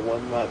still have a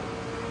 1 lap,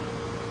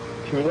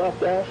 2 lap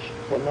dash,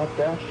 1 lap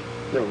dash.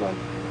 Never mind.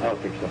 I don't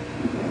think so.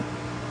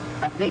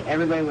 I think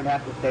everybody would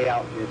have to stay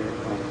out here to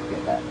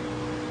get that.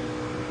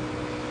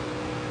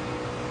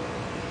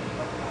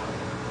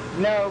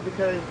 No,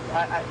 because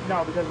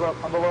because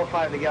I'm below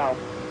 5 to go.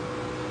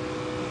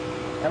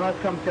 Unless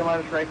come to let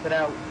us race it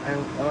out, and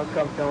unless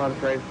come to let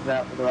us race it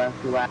out for the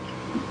last 2 laps.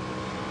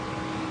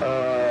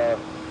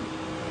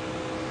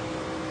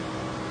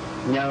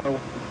 No.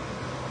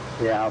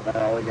 Yeah, that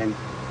always ends.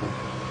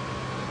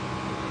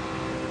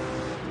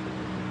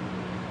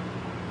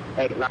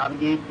 Hey, Robbie,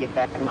 dude, get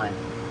back in line.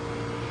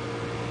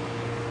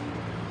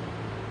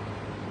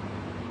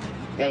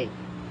 Hey,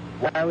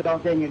 why are we all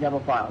sitting in your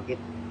double file? Get,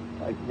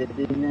 like, this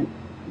isn't.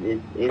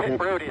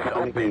 Brody's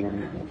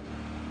open.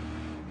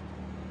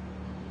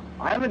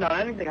 I haven't done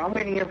anything. I'm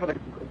waiting here for the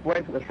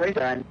straight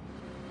line.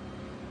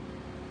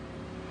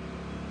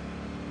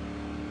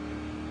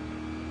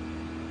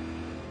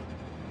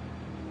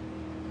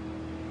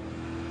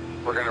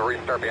 We're going to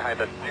restart behind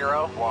the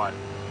 0-1.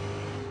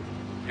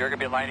 You're going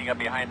to be lining up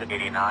behind the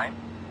 89.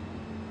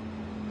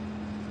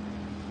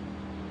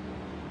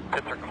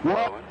 Pits are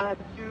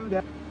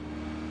closed.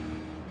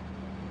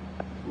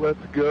 Let's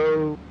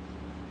go.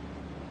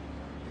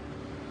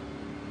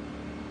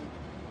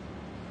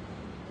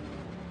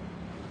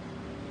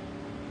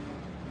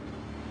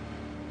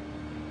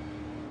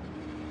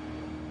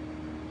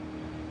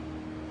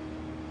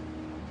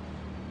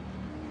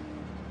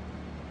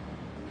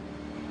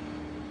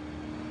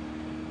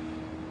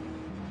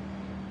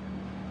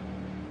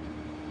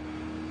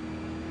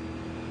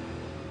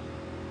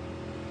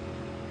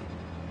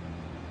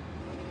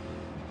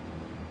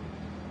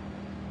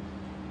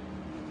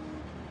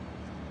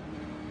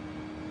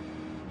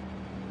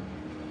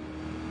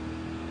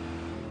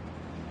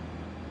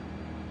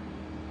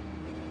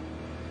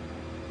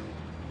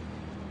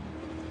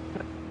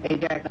 Hey,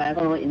 Jackson, I just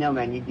want to let you know,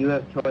 man, you do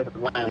have choice of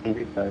line and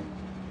restart.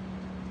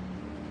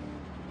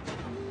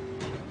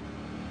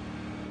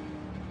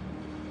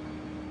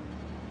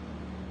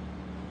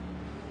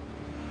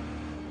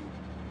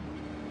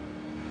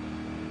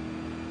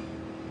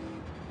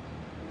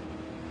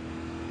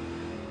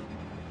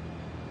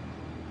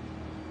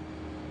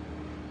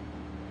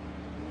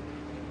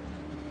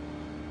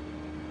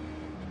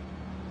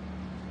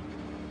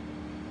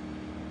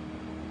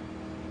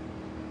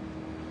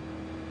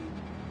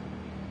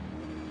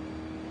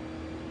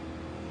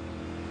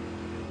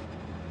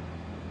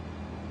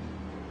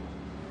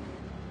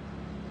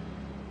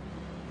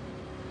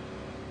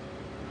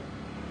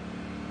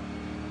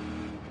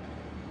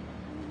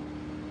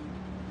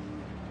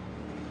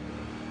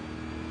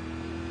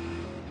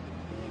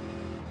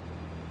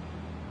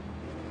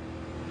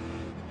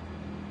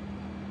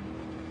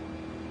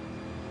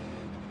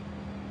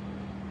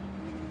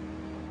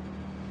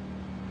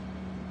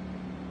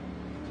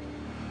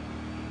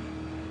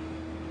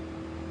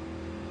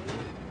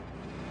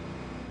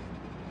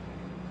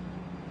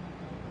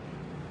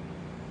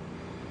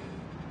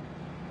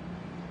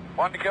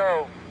 One to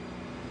go.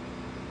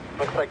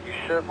 Looks like you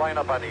should line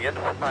up on the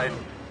inside.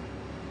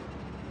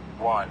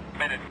 1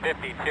 minute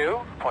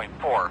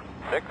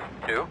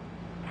 52.462.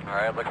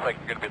 Alright, looks like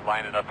you're going to be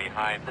lining up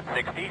behind the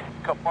 60s.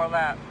 Couple more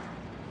laps.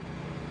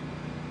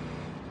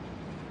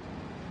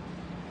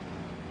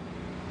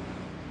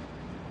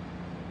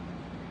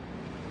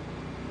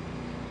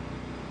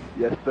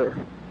 Yes, sir.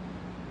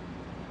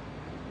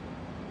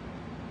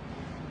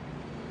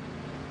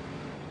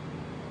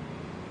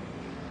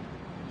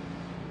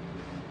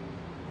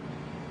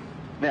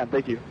 Man,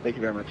 thank you. Thank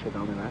you very much for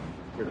telling me that.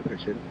 Really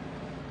appreciate it.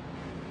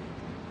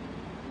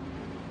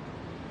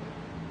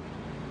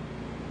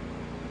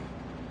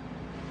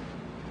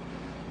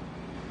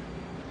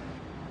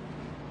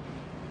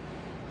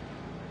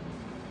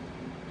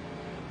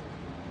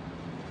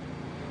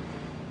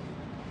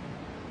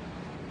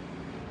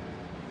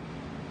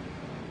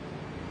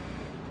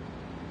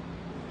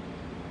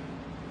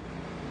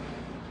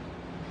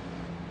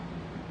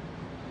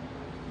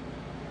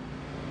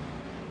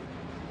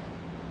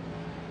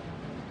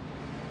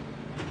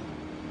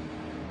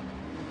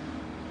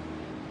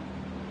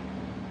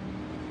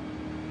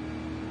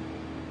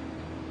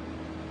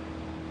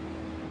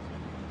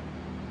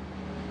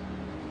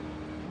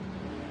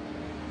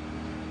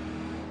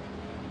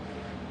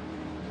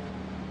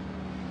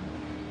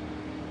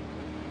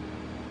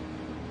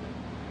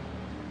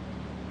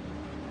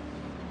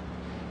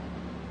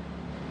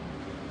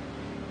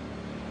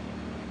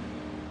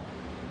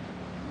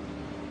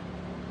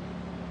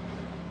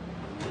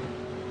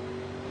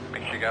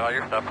 you got all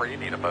your stuff where you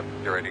need it, but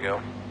you're ready to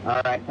go.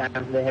 All right, time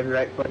for the heavy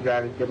right foot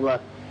drivers. Good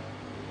luck.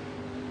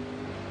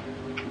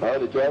 All right,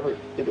 the driver,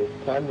 it is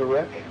time to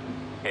wreck.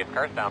 Okay, the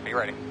car's down, be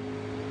ready.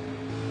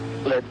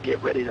 Let's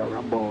get ready to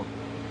rumble.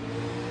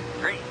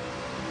 Green.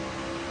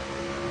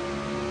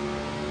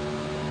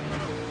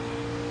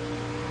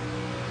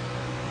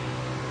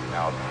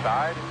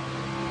 Outside,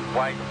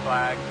 white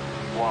flag,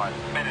 1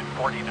 minute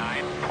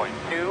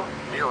 49.202.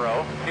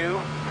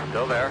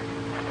 Still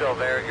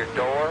there, your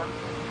door.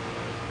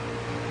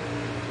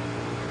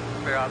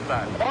 Clear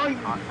outside.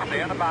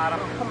 Stay on the bottom.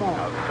 Come on.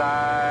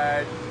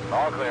 Outside.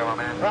 All clear, my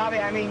man. Robbie,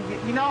 I mean,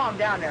 you know I'm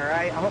down there,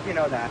 right? I hope you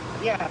know that.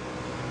 Yeah.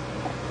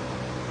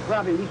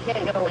 Robbie, we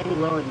can't go any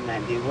lower than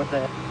that, dude. What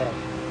the heck?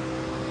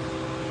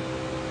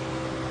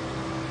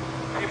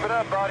 Keep it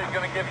up, bud. He's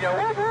going to give you a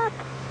whoop whoop.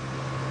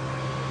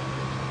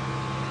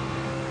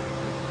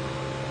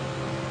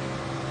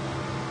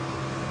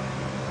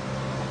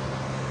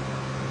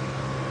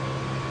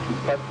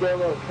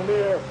 Costello, come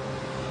here.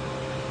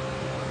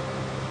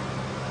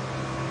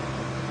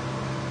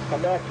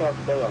 Come back,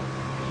 Costello.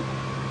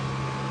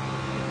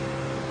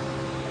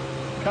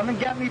 Come and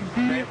get me,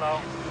 Stay dude. low.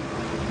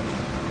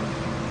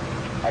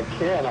 I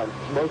can, I'm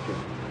smoking.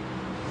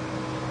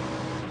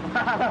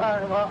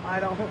 Well, I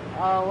don't.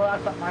 Well,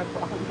 that's not my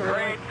fault.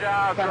 Great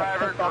job,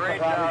 driver. Great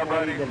job,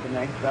 buddy.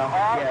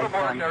 Awesome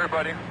work,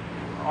 everybody.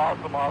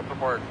 Awesome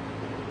work.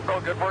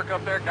 So good work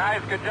up there.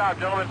 Guys, good job,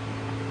 gentlemen.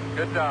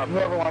 Good job.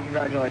 Whoever won,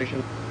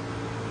 congratulations.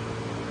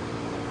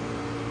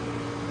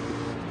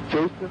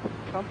 Joseph,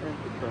 come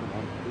into turn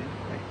 1, please.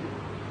 Thank you.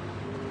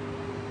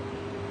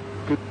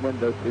 Good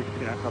window,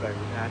 16. I thought I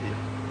had you.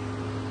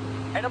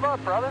 Ain't them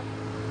up, brother.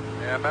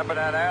 Yeah, remember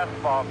that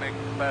asphalt makes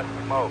the best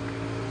smoke.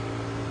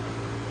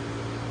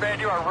 Man,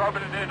 you are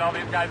rubbing it in all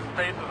these guys'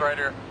 faces right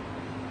here.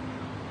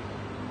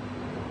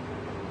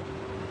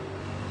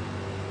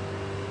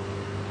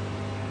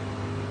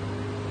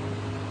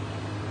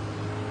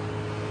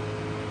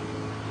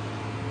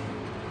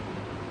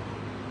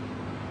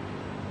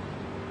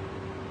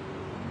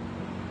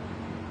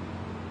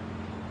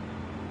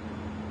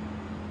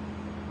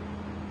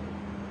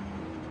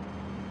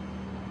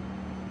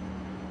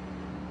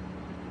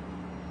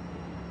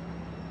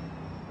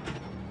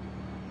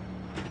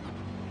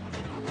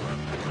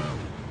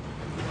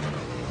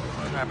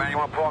 All right, man, you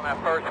want to pull on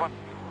that first one?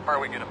 Or are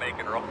we going to make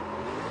it, Earl?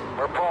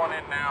 We're pulling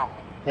in now.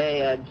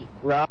 Hey,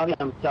 Robbie,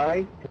 I'm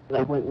sorry, because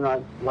I went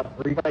right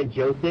by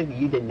Joseph.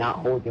 You did not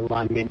hold your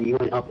line, man. You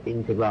went up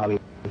into Robbie.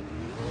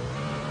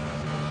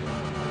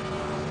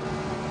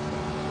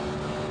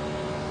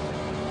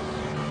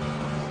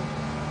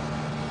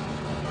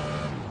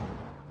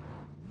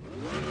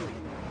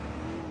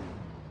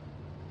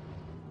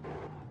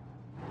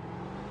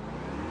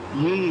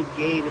 Jeez,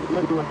 Gabe, it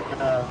looked like,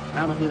 I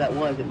don't know who that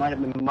was. It might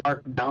have been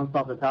Mark bounced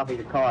off the top of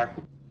your car.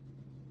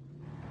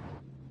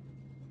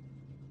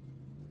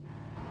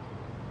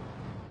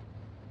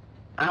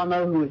 I don't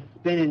know who was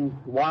spinning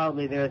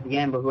wildly there at the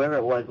end, but whoever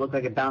it was, looked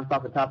like it bounced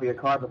off the top of your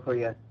car before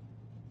you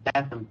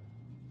passed him.